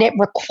 and it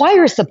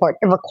requires support.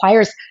 It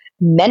requires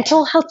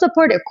mental health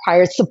support. It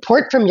requires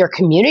support from your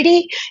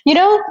community,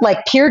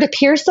 like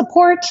peer-to-peer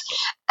support.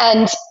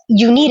 And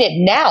you need it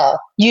now.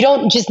 You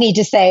don't just need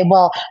to say,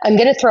 well, I'm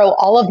going to throw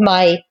all of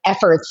my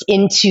efforts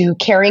into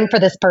caring for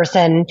this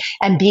person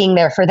and being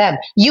there for them.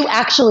 You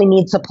actually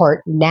need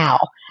support now.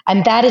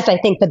 And that is, I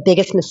think, the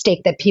biggest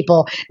mistake that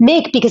people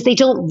make, because they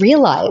don't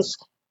realize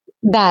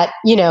that,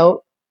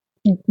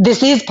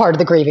 this is part of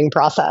the grieving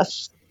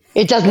process.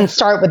 It doesn't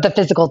start with the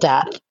physical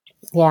death.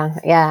 Yeah.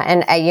 Yeah.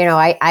 And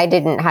I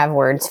didn't have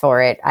words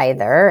for it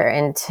either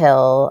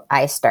until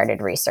I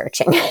started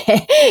researching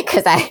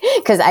because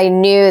I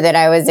knew that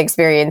I was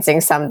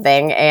experiencing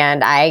something,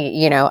 and I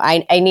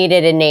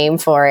needed a name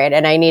for it,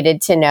 and I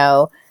needed to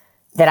know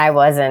that I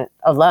wasn't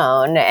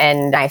alone.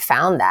 And I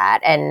found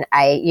that. And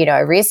I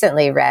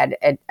recently read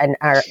an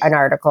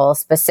article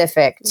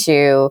specific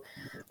to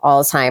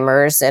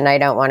Alzheimer's, and I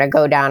don't want to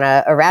go down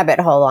a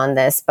rabbit hole on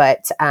this,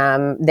 but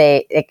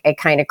it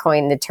kind of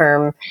coined the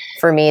term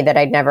for me that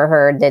I'd never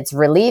heard. That's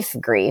relief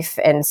grief.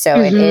 And so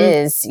it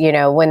is,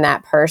 when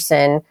that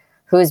person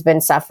who's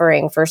been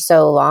suffering for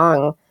so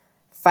long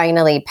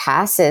finally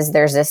passes,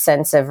 there's a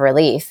sense of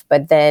relief,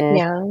 but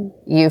then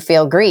you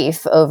feel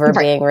grief over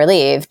being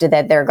relieved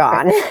that they're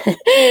gone.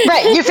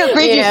 Right. You feel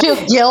grief, you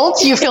feel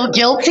guilt, you feel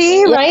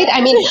guilty, right?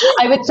 I mean,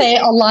 I would say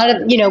a lot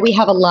of, we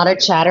have a lot of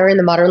chatter in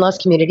the modern loss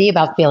community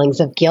about feelings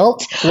of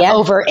guilt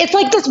over, it's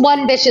like this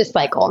one vicious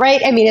cycle,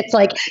 right? I mean, it's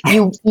like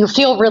you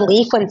feel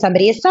relief when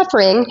somebody is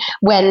suffering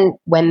when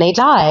they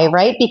die,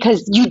 right?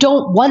 Because you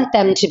don't want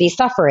them to be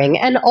suffering.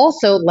 And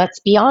also, let's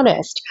be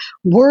honest,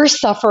 we're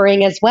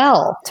suffering as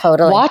well.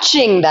 Totally.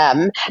 Watching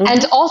them.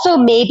 And also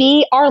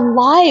maybe our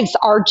lives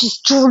are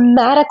just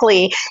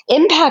dramatically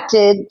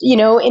impacted, in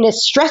a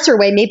stressor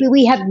way. Maybe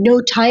we have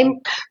no time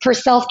for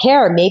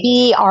self-care.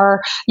 Maybe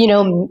our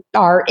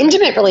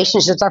intimate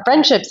relationships, our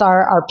friendships,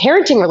 our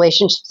parenting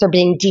relationships are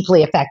being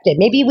deeply affected.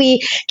 Maybe we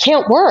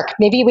can't work.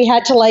 Maybe we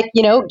had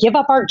to give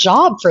up our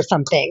job for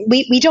something.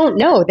 We don't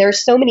know.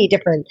 There's so many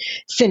different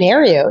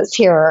scenarios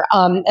here.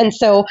 And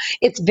so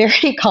it's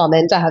very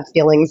common to have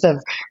feelings of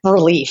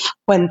relief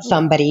when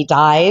somebody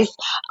dies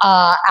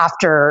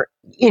after,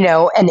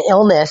 an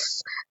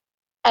illness,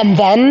 and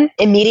then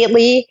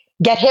immediately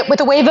get hit with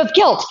a wave of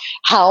guilt.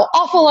 How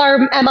awful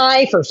am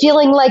I for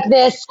feeling like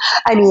this?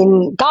 I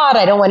mean, God,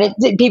 I don't want it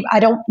to be,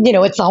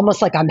 it's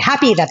almost like I'm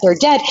happy that they're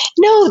dead.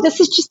 No,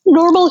 this is just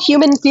normal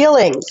human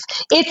feelings.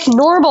 It's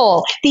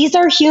normal. These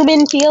are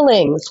human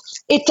feelings.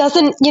 It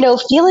doesn't,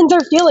 feelings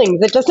are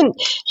feelings. It doesn't,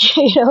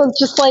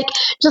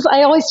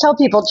 I always tell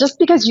people, just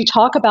because you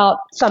talk about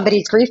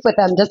somebody's grief with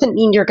them doesn't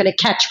mean you're going to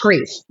catch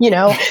grief. You're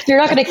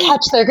not going to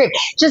catch their grief.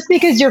 Just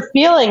because you're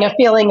feeling a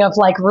feeling of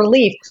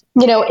relief,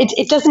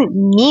 it doesn't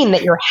mean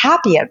that you're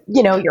happy,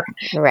 you're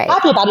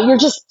happy about it. You're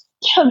just,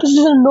 this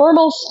is a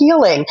normal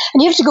feeling,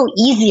 and you have to go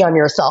easy on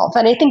yourself.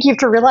 And I think you have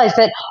to realize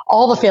that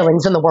all the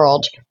feelings in the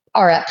world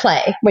are at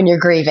play when you're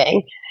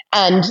grieving.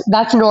 And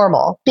that's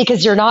normal,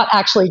 because you're not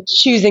actually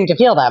choosing to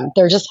feel them.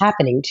 They're just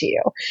happening to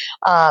you.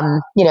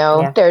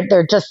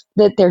 They're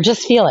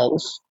just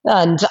feelings,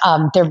 and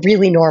they're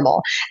really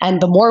normal. And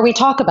the more we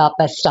talk about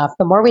this stuff,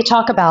 the more we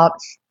talk about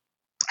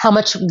how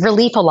much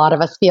relief a lot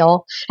of us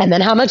feel, and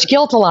then how much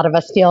guilt a lot of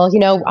us feel.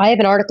 I have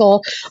an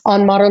article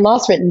on Modern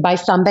Loss written by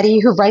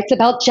somebody who writes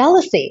about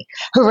jealousy,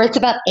 who writes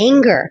about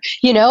anger,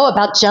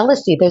 about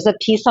jealousy. There's a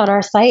piece on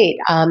our site,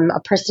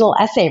 a personal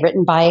essay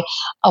written by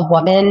a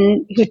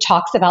woman who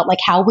talks about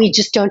how we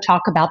just don't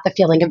talk about the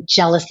feeling of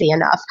jealousy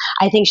enough.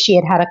 I think she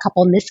had a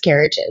couple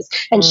miscarriages,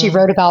 and she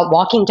wrote about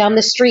walking down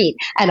the street,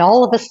 and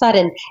all of a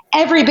sudden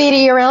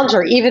everybody around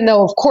her, even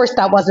though of course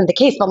that wasn't the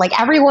case, but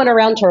everyone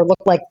around her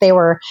looked like they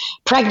were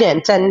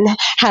pregnant and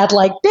had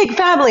big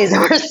families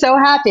and were so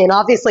happy. And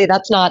obviously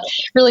that's not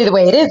really the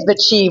way it is,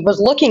 but she was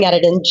looking at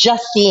it and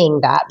just seeing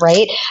that,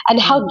 right?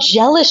 And how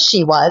jealous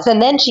she was. And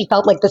then she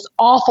felt like this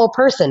awful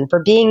person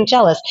for being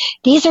jealous.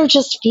 These are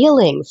just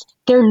feelings.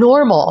 They're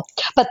normal.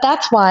 But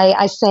that's why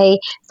I say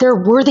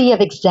they're worthy of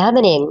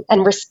examining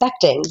and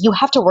respecting. You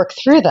have to work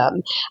through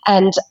them.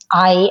 And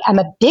I am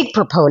a big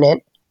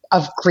proponent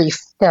of grief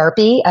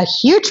therapy, a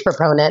huge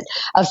proponent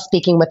of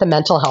speaking with a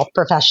mental health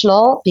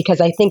professional,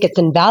 because I think it's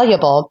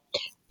invaluable.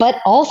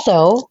 But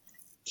also,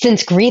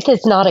 since grief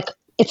is not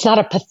it's not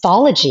a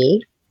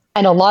pathology.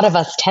 And a lot of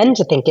us tend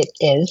to think it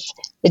is.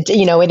 It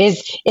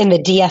is in the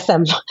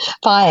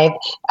DSM-5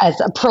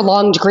 as a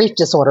prolonged grief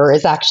disorder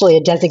is actually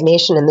a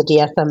designation in the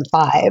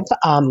DSM-5.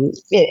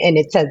 And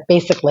it says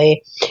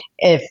basically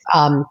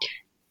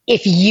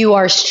if you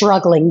are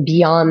struggling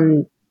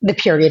beyond the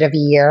period of a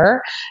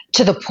year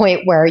to the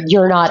point where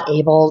you're not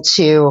able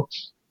to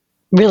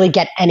really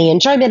get any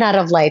enjoyment out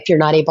of life, you're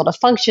not able to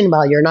function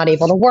well, you're not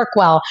able to work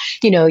well,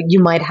 you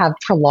might have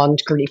prolonged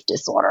grief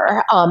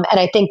disorder. And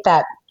I think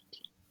that,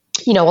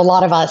 a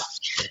lot of us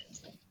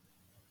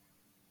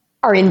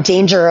are in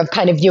danger of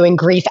kind of viewing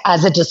grief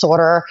as a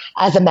disorder,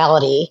 as a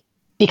malady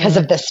because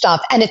of this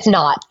stuff. And it's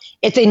not.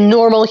 It's a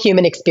normal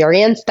human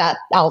experience that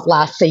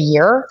outlasts a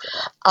year.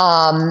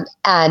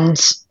 And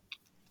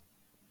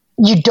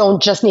you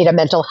don't just need a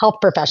mental health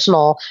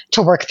professional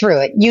to work through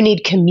it. You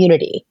need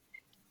community.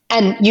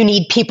 And you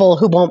need people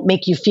who won't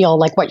make you feel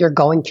like what you're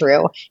going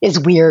through is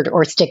weird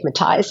or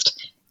stigmatized.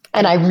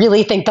 And I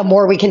really think the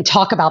more we can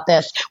talk about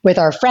this with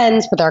our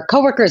friends, with our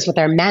coworkers, with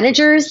our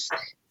managers,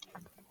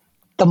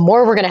 the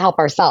more we're going to help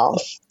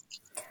ourselves.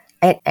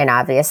 And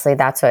obviously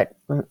that's what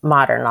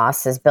modern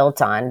loss is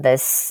built on,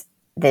 this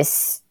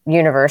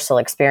universal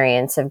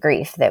experience of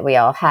grief that we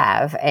all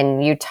have.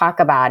 And you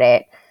talk about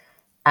it,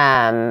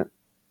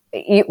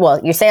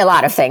 you say a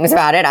lot of things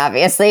about it,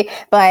 obviously,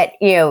 but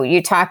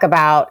you talk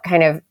about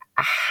kind of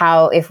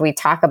how if we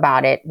talk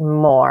about it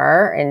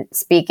more and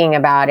speaking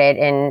about it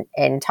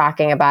and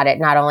talking about it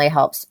not only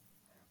helps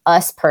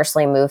us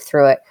personally move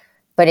through it,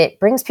 but it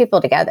brings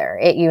people together.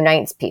 It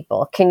unites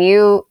people. Can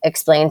you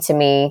explain to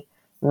me,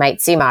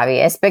 might seem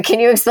obvious, but can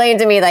you explain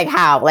to me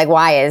how,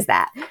 why is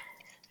that?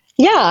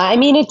 Yeah, I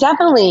mean, it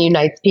definitely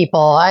unites people.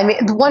 I mean,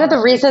 one of the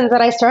reasons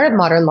that I started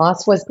Modern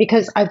Loss was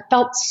because I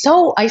felt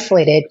so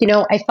isolated.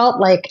 I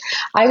felt like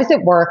I was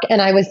at work and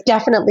I was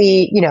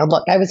definitely,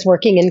 look, I was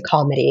working in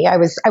comedy. I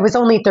was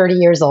only 30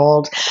 years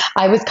old.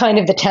 I was kind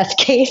of the test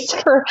case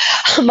for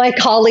my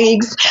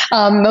colleagues,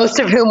 most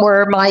of whom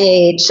were my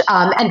age,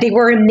 and they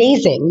were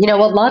amazing. A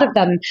lot of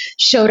them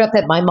showed up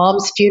at my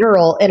mom's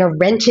funeral in a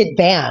rented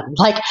van,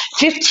 like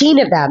 15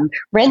 of them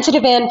rented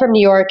a van from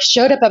New York,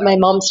 showed up at my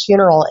mom's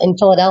funeral in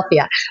Philadelphia.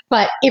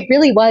 But it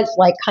really was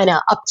kind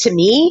of up to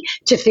me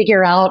to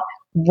figure out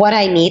what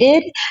I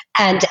needed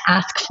and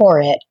ask for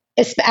it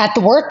at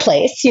the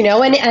workplace,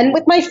 and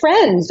with my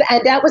friends.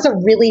 And that was a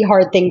really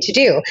hard thing to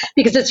do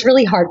because it's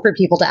really hard for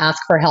people to ask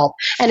for help.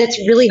 And it's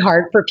really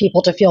hard for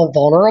people to feel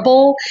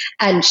vulnerable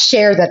and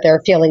share that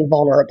they're feeling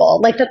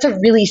vulnerable. That's a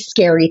really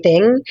scary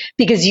thing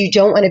because you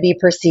don't want to be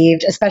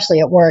perceived, especially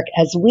at work,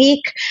 as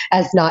weak,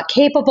 as not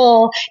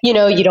capable. You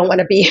don't want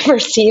to be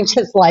perceived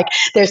as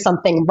there's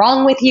something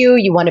wrong with you.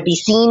 You want to be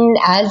seen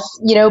as,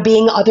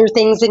 being other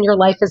things in your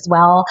life as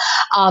well.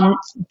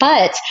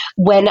 But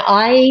when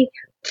I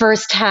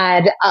first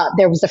had,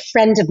 there was a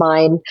friend of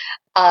mine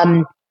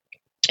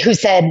who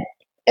said,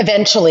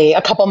 eventually,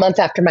 a couple months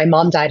after my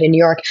mom died in New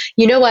York,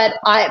 you know what?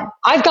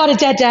 I've got a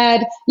dead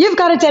dad. You've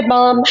got a dead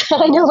mom.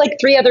 I know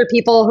 3 other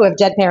people who have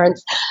dead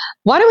parents.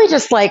 Why don't we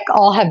just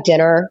all have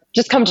dinner?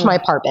 Just come to my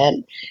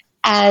apartment.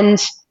 And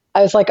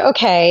I was like,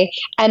 okay.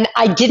 And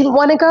I didn't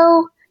want to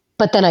go,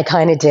 but then I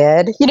kind of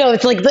did.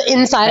 It's the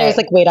inside. Right. I was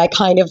like,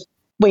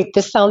 wait,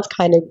 this sounds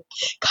kind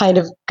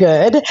of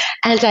good.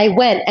 And I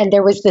went, and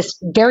there was this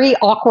very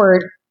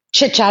awkward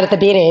chit chat at the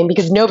beginning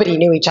because nobody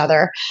knew each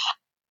other.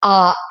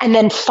 And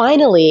then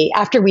finally,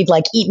 after we'd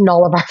eaten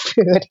all of our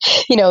food,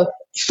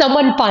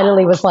 someone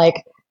finally was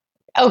like,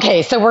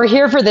 okay, so we're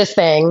here for this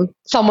thing.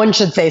 Someone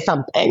should say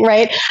something,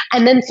 right?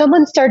 And then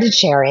someone started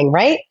sharing,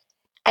 right?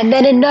 And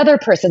then another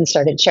person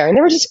started sharing.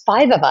 There were just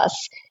 5 of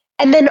us.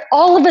 And then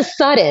all of a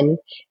sudden,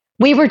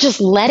 we were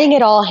just letting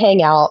it all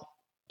hang out.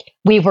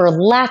 We were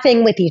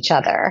laughing with each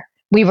other.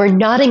 We were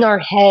nodding our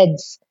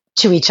heads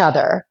to each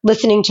other,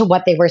 listening to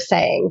what they were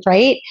saying,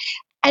 right?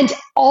 And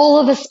all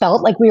of us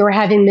felt like we were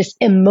having this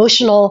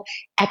emotional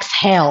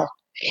exhale.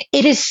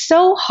 It is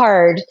so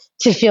hard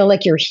to feel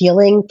like you're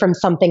healing from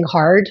something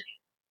hard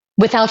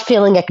without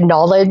feeling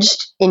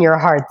acknowledged in your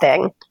hard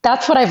thing.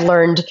 That's what I've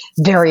learned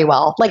very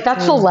well.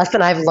 That's the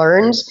lesson I've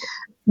learned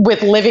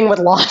with living with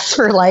loss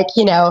for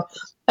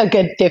a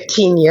good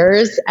 15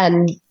 years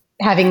and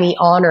having the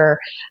honor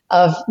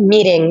of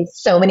meeting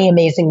so many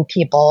amazing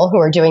people who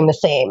are doing the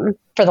same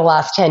for the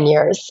last 10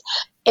 years.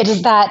 It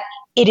is that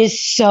it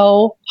is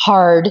so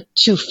hard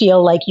to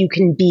feel like you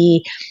can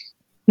be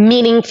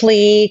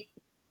meaningfully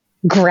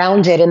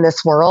grounded in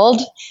this world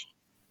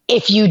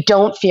if you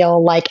don't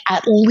feel like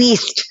at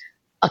least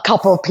a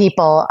couple of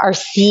people are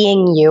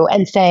seeing you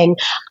and saying,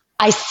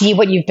 I see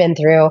what you've been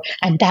through,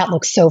 and that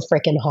looks so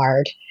freaking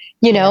hard.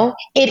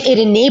 It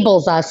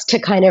enables us to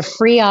kind of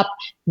free up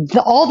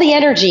all the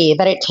energy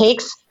that it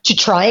takes to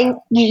try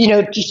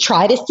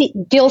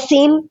to feel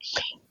seen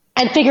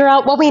and figure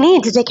out what we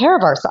need to take care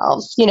of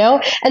ourselves,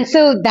 And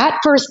so that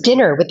first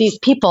dinner with these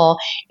people,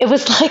 it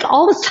was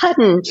all of a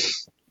sudden,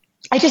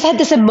 I just had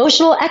this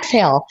emotional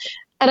exhale.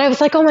 And I was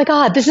like, oh my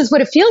God, this is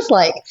what it feels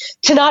like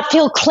to not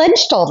feel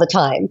clenched all the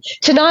time,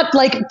 to not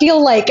like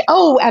feel like,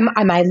 oh, am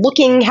I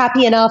looking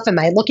happy enough? Am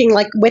I looking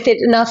like with it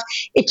enough?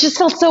 It just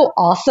felt so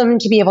awesome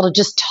to be able to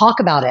just talk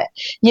about it,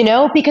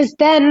 because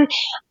then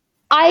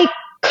I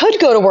could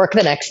go to work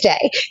the next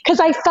day because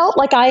I felt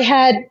like I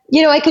had,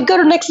 I could go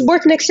to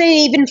work next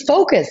day and even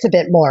focus a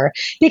bit more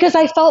because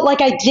I felt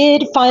like I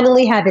did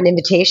finally have an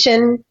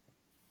invitation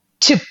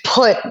to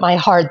put my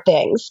hard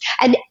things.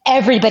 And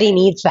everybody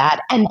needs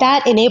that. And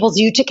that enables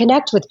you to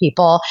connect with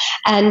people.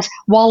 And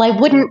while I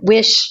wouldn't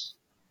wish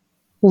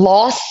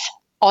loss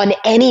on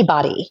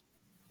anybody,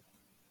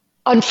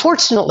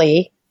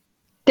 unfortunately,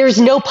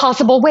 there's no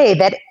possible way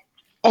that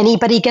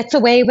anybody gets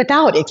away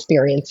without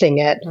experiencing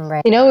it.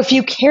 Right. If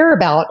you care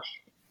about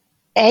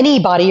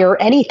anybody or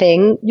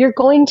anything, you're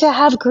going to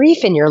have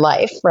grief in your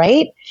life,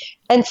 right?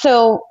 And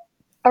so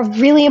a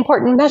really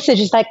important message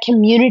is that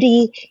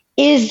community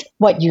is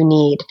what you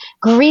need.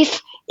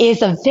 Grief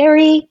is a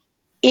very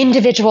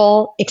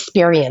individual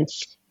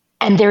experience,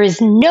 and there is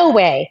no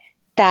way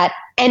that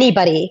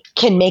anybody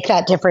can make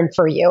that different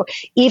for you.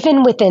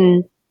 Even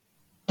within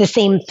the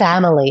same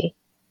family,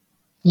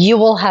 you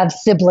will have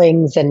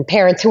siblings and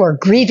parents who are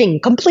grieving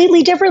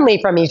completely differently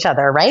from each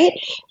other, right?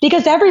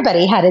 Because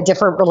everybody had a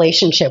different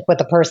relationship with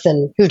the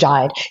person who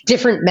died,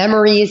 different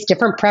memories,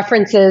 different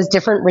preferences,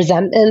 different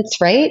resentments,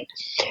 right?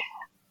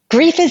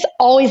 Grief is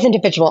always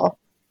individual.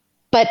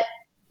 But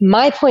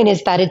my point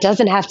is that it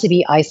doesn't have to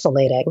be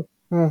isolating.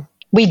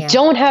 We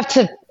don't have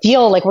to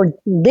feel like we're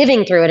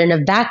living through it in a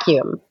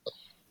vacuum,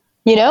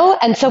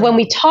 And so when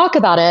we talk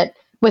about it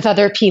with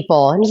other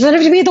people, and it doesn't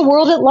have to be the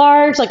world at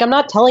large. Like, I'm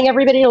not telling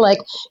everybody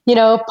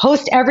to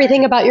post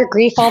everything about your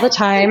grief all the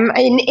time.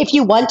 And if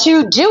you want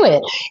to, do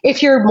it.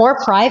 If you're more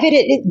private,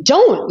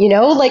 don't,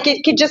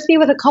 it could just be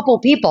with a couple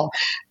people.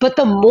 But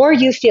the more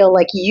you feel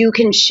like you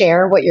can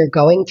share what you're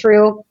going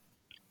through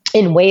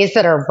in ways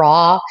that are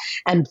raw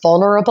and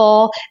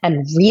vulnerable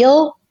and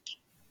real,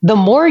 the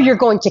more you're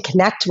going to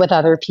connect with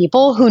other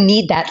people who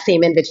need that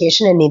same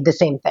invitation and need the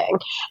same thing.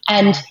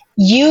 And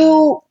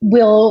you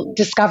will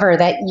discover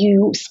that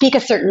you speak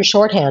a certain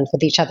shorthand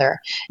with each other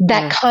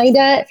that kind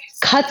of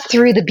cuts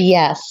through the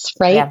BS,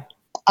 right? Yeah.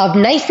 Of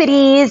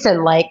niceties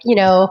and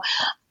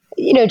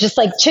just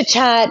like chit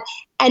chat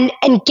and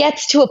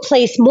gets to a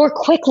place more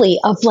quickly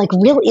of like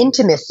real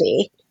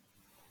intimacy,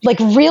 like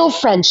real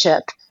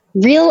friendship,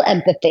 real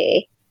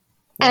empathy.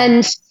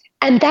 And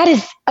that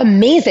is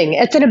amazing.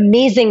 It's an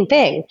amazing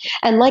thing.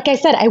 And like I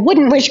said, I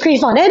wouldn't wish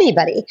grief on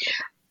anybody.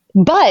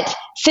 But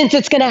since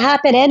it's going to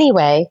happen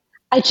anyway,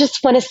 I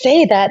just want to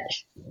say that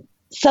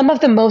some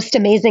of the most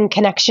amazing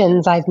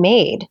connections I've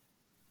made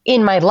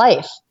in my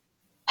life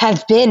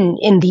have been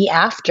in the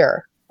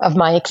after of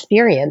my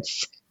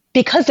experience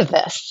because of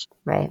this.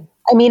 Right.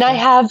 I mean, I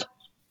have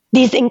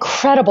these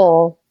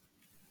incredible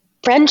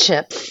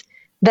friendships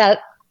that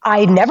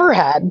I never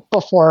had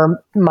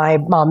before my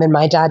mom and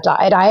my dad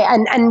died.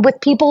 And with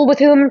people with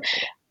whom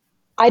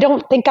I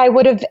don't think I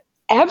would have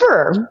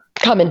ever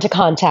come into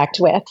contact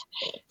with.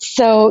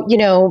 So,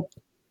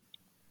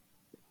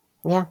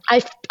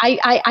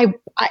 I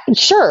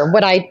sure,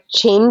 would I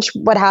change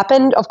what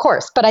happened? Of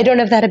course, but I don't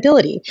have that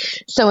ability.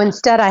 So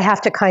instead I have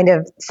to kind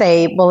of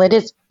say, well, it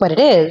is what it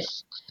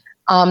is.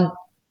 And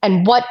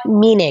what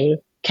meaning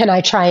can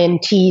I try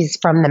and tease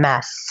from the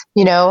mess,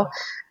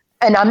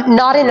 And I'm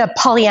not in a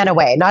Pollyanna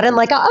way, not in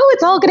like, oh,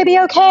 it's all going to be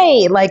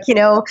okay. Like,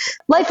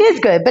 life is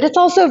good, but it's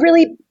also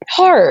really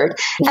hard.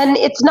 And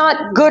it's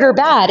not good or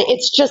bad.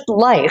 It's just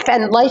life.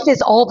 And life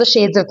is all the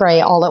shades of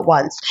gray all at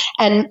once.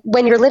 And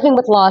when you're living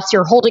with loss,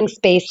 you're holding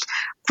space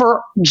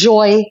for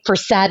joy, for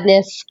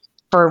sadness,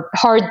 for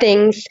hard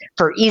things,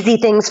 for easy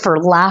things, for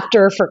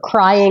laughter, for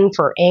crying,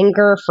 for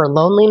anger, for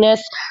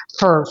loneliness,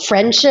 for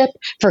friendship,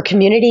 for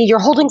community. You're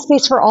holding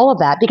space for all of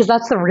that because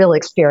that's the real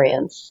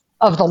experience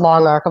of the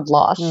long arc of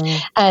loss.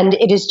 And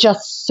it is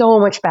just so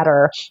much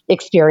better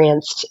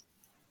experienced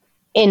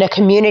in a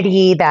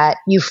community that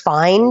you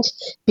find,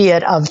 be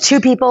it of 2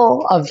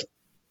 people, of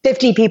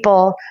 50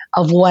 people,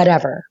 of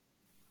whatever.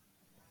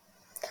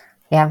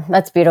 Yeah,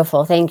 that's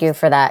beautiful. Thank you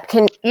for that.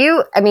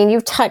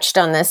 You've touched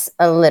on this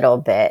a little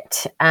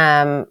bit,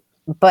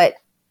 but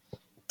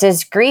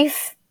does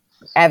grief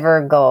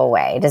ever go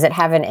away? Does it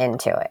have an end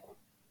to it?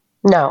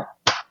 No.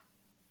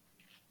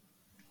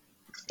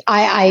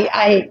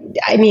 I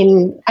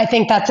mean, I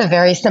think that's a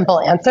very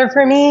simple answer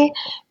for me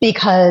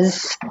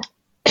because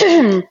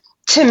to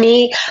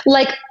me,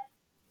 like,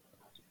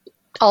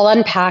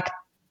 I'm going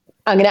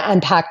to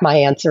unpack my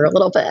answer a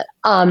little bit.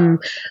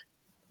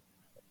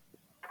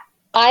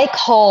 I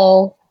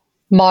call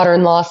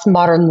modern loss,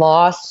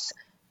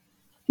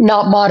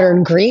 not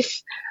modern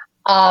grief,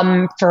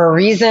 for a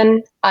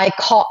reason.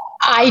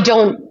 I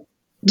don't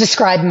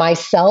describe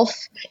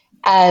myself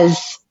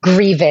as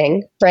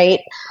grieving,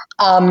 right?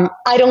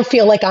 I don't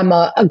feel like I'm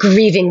a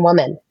grieving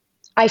woman.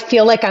 I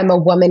feel like I'm a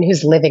woman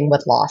who's living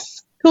with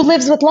loss, who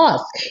lives with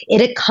loss.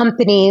 It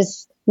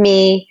accompanies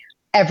me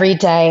every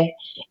day.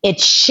 It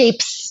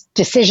shapes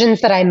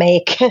decisions that I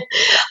make.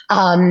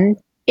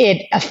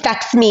 it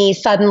affects me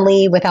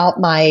suddenly without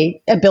my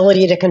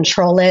ability to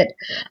control it.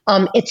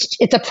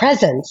 It's a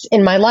presence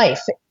in my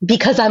life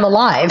because I'm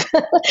alive.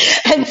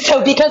 And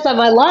so because I'm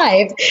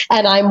alive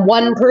and I'm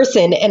one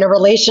person in a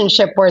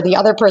relationship where the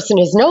other person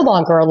is no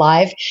longer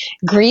alive,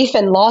 grief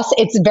and loss,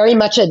 it's very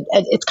much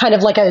it's kind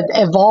of like a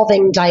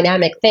evolving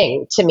dynamic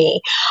thing to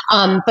me.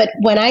 But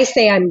when I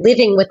say I'm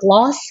living with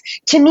loss,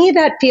 to me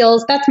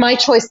that's my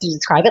choice to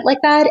describe it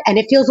like that. And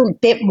it feels a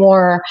bit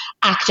more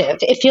active.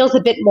 It feels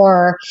a bit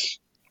more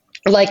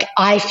like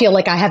I feel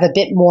like I have a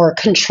bit more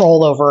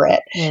control over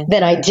it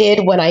than I did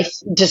when I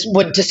just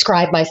would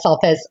describe myself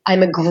as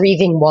I'm a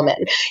grieving woman.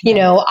 You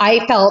know,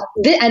 I felt,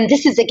 and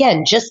this is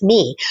again just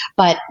me,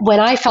 but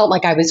when I felt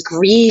like I was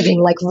grieving,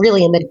 like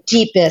really in the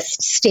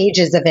deepest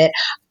stages of it,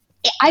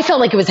 I felt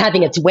like it was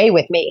having its way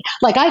with me.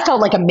 Like I felt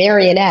like a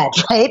marionette,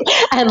 right?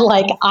 And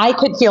like I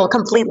could feel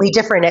completely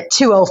different at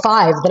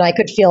 2:05 than I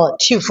could feel at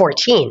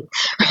 2:14,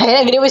 right?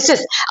 I mean, it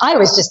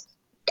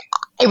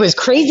was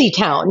crazy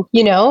town,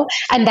 you know,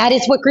 and that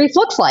is what grief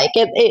looks like.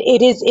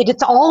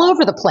 It's all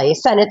over the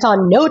place and it's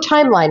on no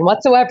timeline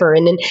whatsoever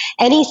and in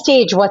any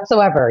stage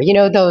whatsoever. You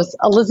know, those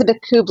Elizabeth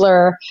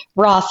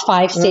Kubler-Ross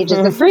 5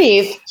 stages of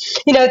grief,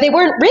 you know, they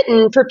weren't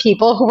written for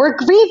people who were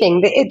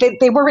grieving.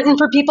 They were written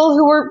for people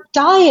who were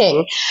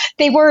dying.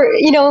 They were,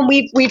 you know, and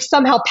we've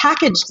somehow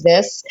packaged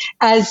this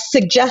as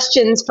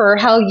suggestions for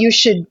how you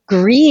should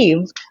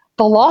grieve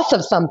the loss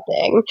of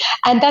something.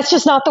 And that's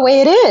just not the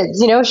way it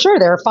is. You know, sure,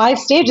 there are 5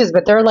 stages,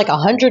 but there are like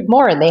 100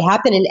 more and they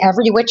happen in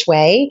every which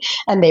way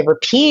and they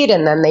repeat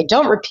and then they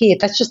don't repeat.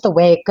 That's just the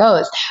way it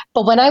goes.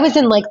 But when I was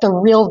in like the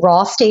real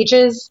raw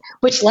stages,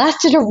 which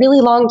lasted a really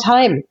long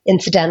time,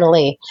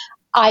 incidentally,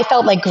 I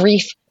felt like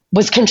grief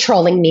was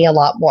controlling me a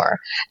lot more.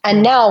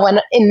 And now when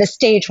in the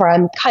stage where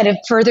I'm kind of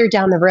further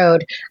down the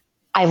road,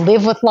 I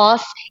live with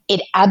loss,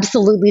 it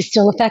absolutely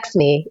still affects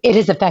me. It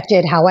has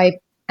affected how I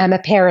am a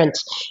parent.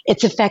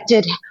 It's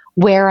affected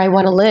where I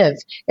want to live.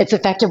 It's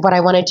affected what I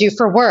want to do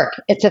for work.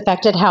 It's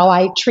affected how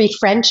I treat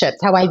friendships,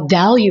 how I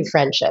value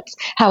friendships,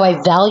 how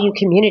I value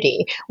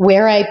community,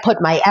 where I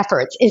put my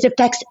efforts. It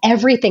affects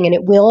everything and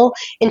it will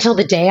until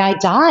the day I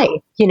die,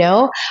 you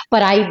know?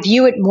 But I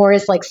view it more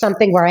as like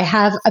something where I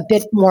have a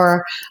bit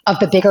more of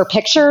the bigger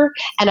picture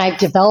and I've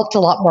developed a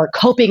lot more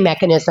coping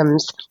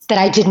mechanisms that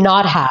I did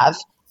not have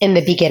in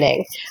the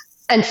beginning.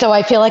 And so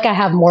I feel like I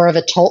have more of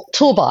a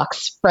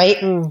toolbox, right?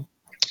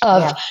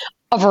 Of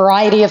a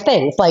variety of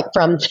things, like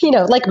from, you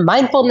know, like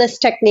mindfulness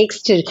techniques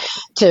to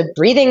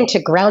breathing,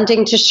 to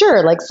grounding, to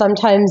sure, like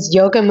sometimes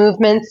yoga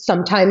movements,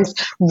 sometimes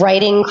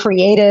writing,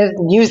 creative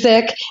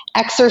music,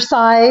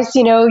 exercise,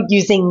 you know,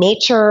 using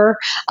nature,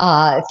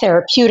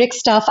 therapeutic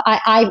stuff.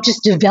 I've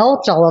just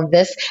developed all of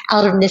this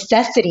out of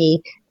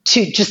necessity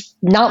to just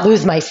not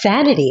lose my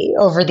sanity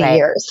over the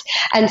years.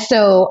 And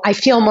so I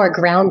feel more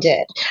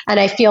grounded. And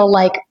I feel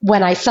like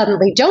when I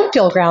suddenly don't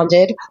feel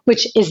grounded,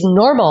 which is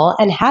normal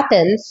and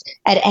happens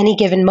at any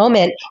given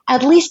moment,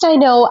 at least I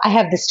know I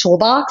have this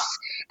toolbox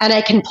and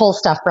I can pull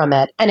stuff from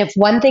it. And if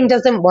one thing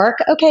doesn't work,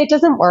 okay, it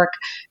doesn't work.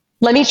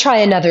 Let me try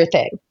another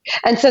thing.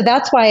 And so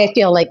that's why I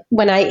feel like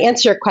when I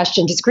answer your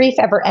question, does grief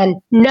ever end?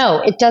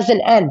 No, it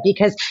doesn't end,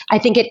 because I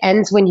think it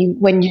ends when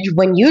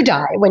you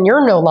die, when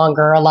you're no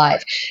longer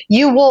alive.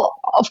 You will,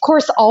 of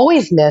course,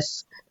 always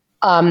miss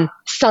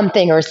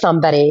something or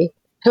somebody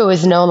who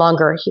is no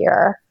longer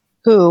here,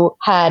 who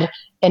had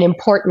an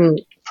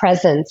important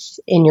presence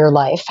in your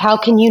life. How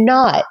can you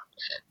not?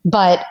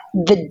 But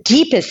the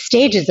deepest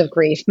stages of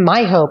grief,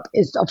 my hope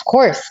is, of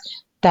course,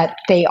 that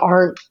they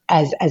aren't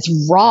as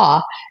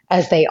raw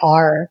as they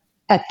are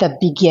at the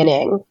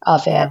beginning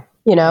of it,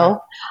 you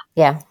know?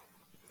 Yeah.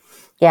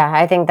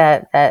 I think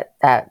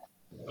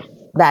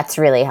that's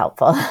really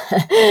helpful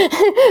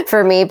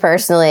for me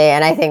personally.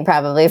 And I think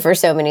probably for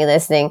so many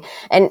listening.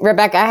 And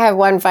Rebecca, I have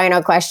one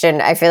final question.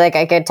 I feel like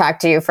I could talk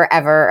to you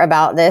forever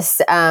about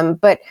this.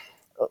 But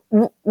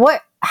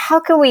how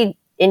can we,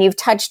 and you've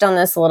touched on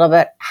this a little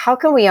bit, how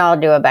can we all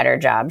do a better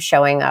job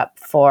showing up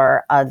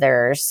for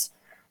others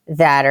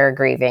that are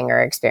grieving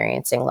or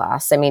experiencing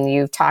loss? I mean,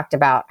 you've talked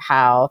about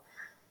how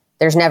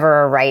there's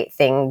never a right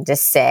thing to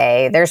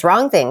say. There's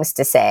wrong things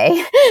to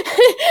say,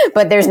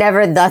 but there's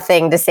never the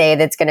thing to say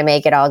that's going to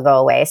make it all go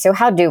away. So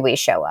how do we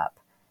show up?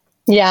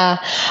 Yeah,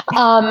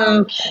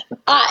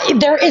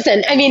 there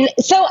isn't. I mean,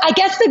 so I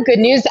guess the good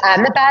news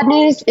and the bad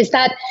news is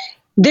that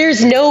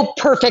there's no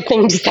perfect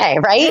thing to say,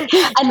 right?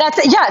 And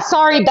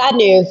sorry, bad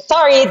news.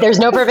 Sorry, there's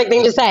no perfect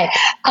thing to say.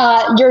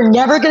 You're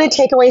never going to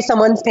take away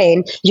someone's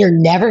pain. You're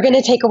never going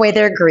to take away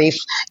their grief.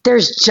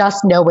 There's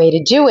just no way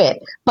to do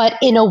it. But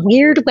in a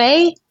weird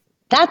way,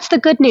 that's the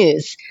good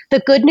news.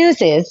 The good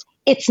news is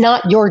it's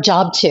not your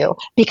job to,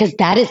 because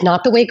that is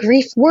not the way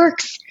grief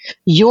works.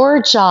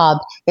 Your job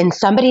in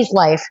somebody's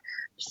life,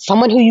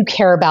 someone who you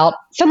care about,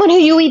 someone who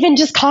you even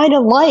just kind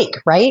of like,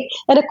 right?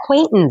 An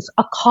acquaintance,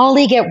 a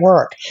colleague at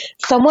work,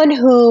 someone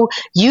who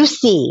you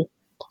see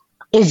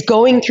is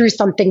going through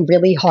something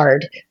really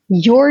hard.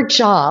 Your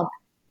job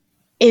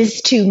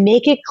is to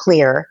make it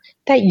clear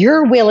that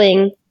you're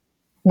willing,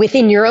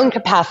 within your own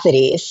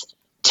capacities,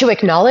 to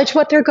acknowledge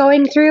what they're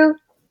going through,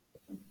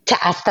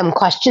 to ask them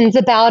questions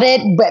about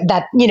it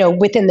that,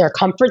 within their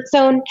comfort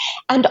zone,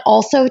 and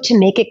also to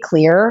make it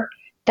clear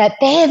that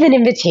they have an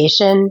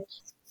invitation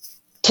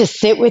to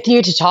sit with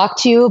you, to talk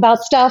to you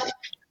about stuff,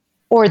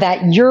 or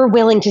that you're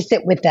willing to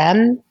sit with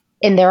them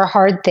in their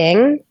hard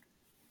thing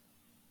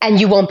and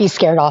you won't be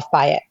scared off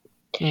by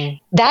it.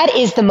 That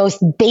is the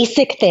most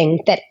basic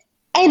thing that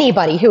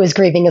anybody who is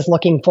grieving is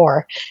looking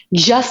for,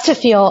 just to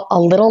feel a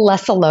little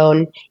less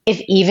alone, if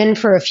even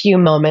for a few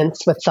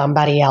moments with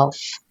somebody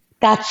else.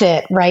 That's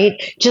it, right?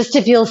 Just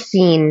to feel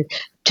seen,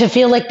 to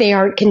feel like they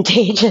aren't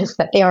contagious,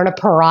 that they aren't a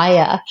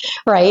pariah,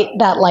 right?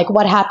 That like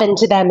what happened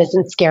to them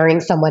isn't scaring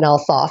someone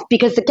else off.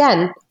 Because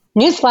again,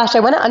 newsflash,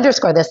 I want to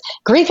underscore this,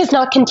 grief is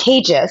not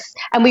contagious,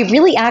 and we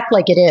really act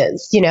like it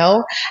is,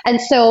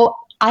 And so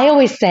I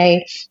always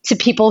say to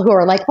people who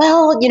are like,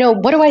 well,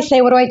 what do I say?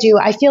 What do I do?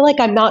 I feel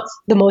like I'm not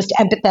the most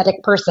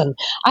empathetic person.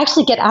 I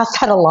actually get asked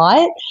that a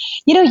lot.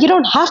 You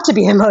don't have to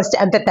be the most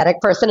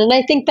empathetic person. And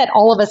I think that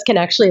all of us can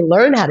actually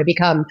learn how to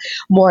become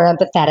more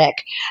empathetic.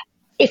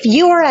 If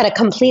you are at a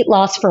complete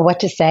loss for what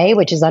to say,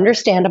 which is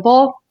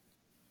understandable,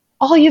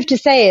 all you have to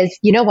say is,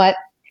 you know what?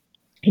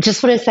 I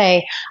just want to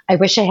say, I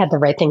wish I had the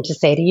right thing to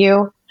say to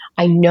you.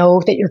 I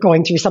know that you're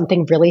going through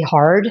something really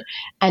hard,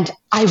 and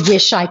I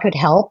wish I could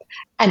help,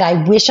 and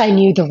I wish I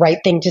knew the right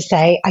thing to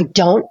say. I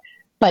don't,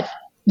 but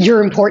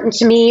you're important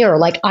to me, or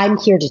like, I'm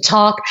here to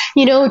talk,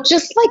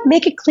 just like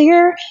make it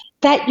clear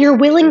that you're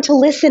willing to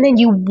listen and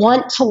you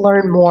want to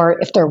learn more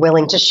if they're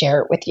willing to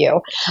share it with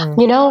you.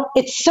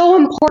 It's so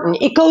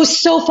important. It goes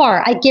so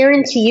far. I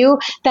guarantee you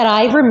that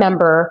I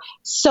remember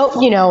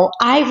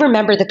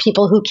the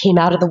people who came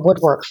out of the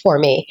woodwork for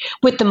me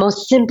with the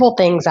most simple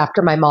things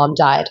after my mom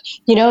died.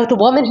 The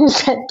woman who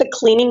sent the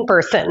cleaning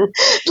person,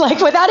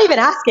 like without even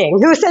asking,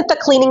 who sent the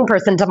cleaning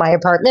person to my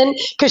apartment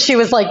because she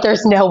was like,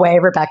 there's no way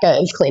Rebecca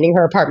is cleaning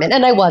her apartment.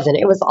 And I wasn't.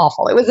 It was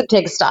awful. It was a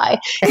pigsty.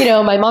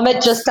 My mom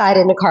had just died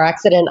in a car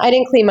accident. I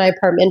didn't clean my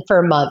apartment for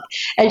a month.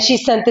 And she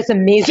sent this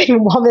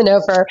amazing woman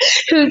over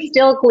who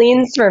still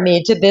cleans for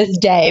me to this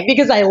day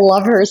because I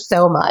love her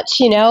so much.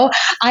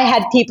 I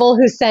had people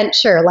who sent,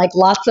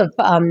 lots of,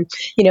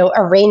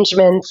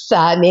 arrangements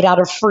made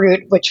out of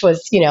fruit, which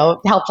was,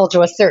 helpful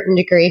to a certain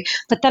degree.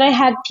 But then I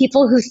had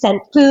people who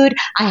sent food.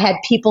 I had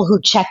people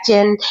who checked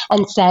in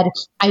and said,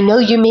 I know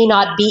you may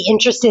not be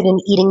interested in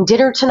eating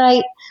dinner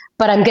tonight,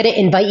 but I'm going to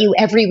invite you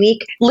every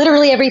week,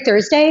 literally every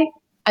Thursday.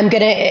 I'm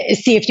going to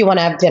see if you want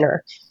to have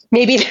dinner.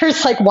 Maybe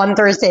there's like one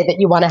Thursday that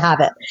you want to have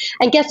it.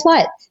 And guess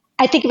what?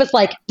 I think it was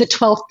like the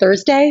 12th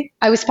Thursday.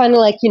 I was finally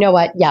like, you know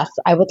what? Yes,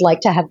 I would like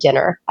to have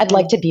dinner. I'd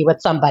like to be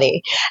with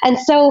somebody. And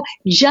so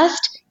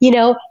just,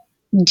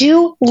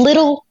 do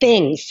little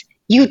things.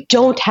 You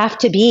don't have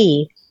to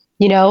be,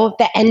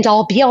 the end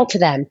all be all to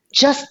them.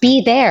 Just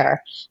be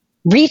there.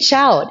 Reach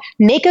out,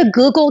 make a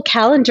Google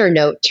Calendar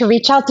note to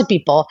reach out to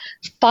people.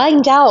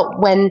 Find out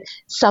when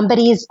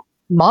somebody's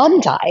mom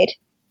died.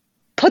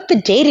 Put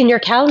the date in your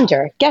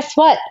calendar. Guess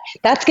what?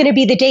 That's going to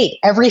be the date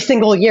every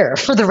single year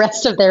for the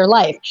rest of their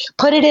life.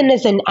 Put it in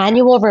as an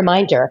annual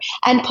reminder,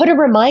 and put a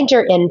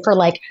reminder in for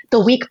like the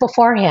week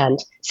beforehand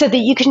so that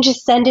you can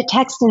just send a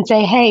text and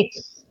say, hey,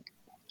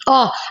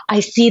 I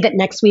see that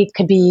next week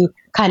could be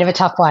kind of a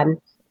tough one.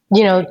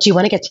 Do you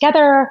want to get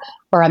together?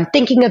 Or I'm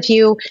thinking of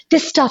you.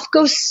 This stuff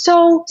goes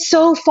so,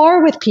 so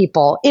far with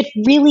people. It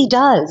really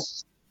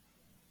does.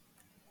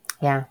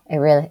 Yeah, it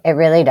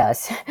really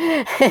does.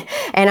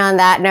 And on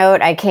that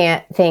note, I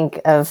can't think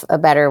of a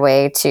better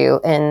way to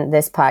end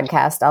this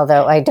podcast,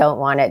 although I don't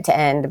want it to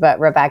end. But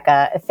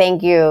Rebecca,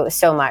 thank you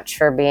so much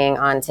for being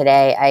on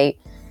today. I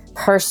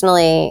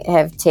personally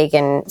have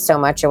taken so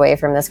much away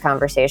from this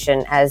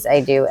conversation, as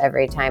I do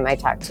every time I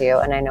talk to you,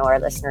 and I know our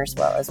listeners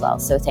will as well.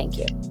 So thank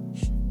you.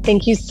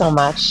 Thank you so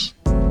much.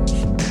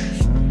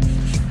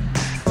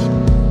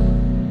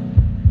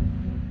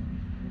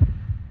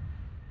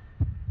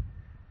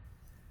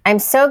 I'm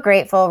so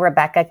grateful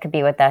Rebecca could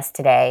be with us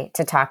today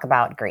to talk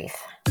about grief.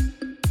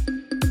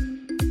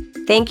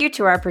 Thank you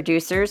to our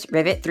producers,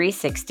 Rivet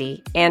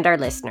 360, and our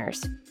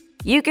listeners.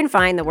 You can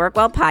find the Work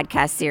Well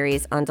podcast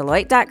series on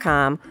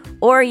Deloitte.com,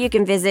 or you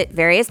can visit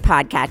various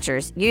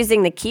podcatchers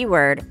using the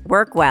keyword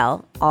Work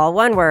Well, all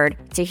one word,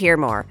 to hear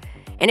more.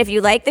 And if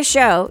you like the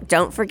show,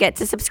 don't forget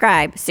to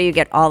subscribe so you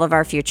get all of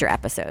our future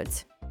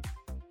episodes.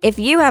 If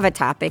you have a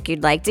topic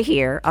you'd like to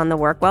hear on the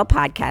Work Well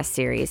podcast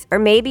series, or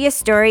maybe a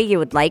story you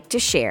would like to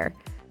share,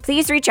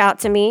 please reach out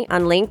to me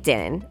on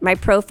LinkedIn. My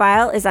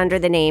profile is under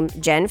the name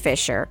Jen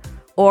Fisher,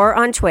 or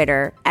on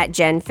Twitter at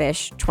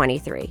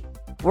JenFish23.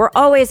 We're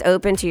always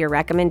open to your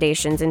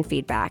recommendations and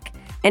feedback.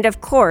 And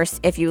of course,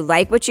 if you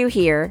like what you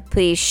hear,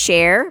 please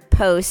share,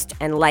 post,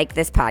 and like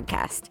this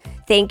podcast.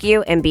 Thank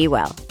you, and be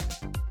well.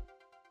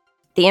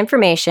 The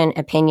information,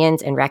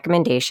 opinions, and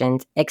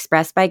recommendations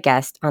expressed by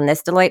guests on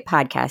this Deloitte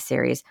podcast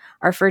series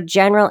are for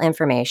general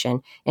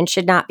information and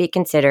should not be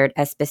considered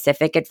as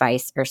specific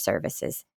advice or services.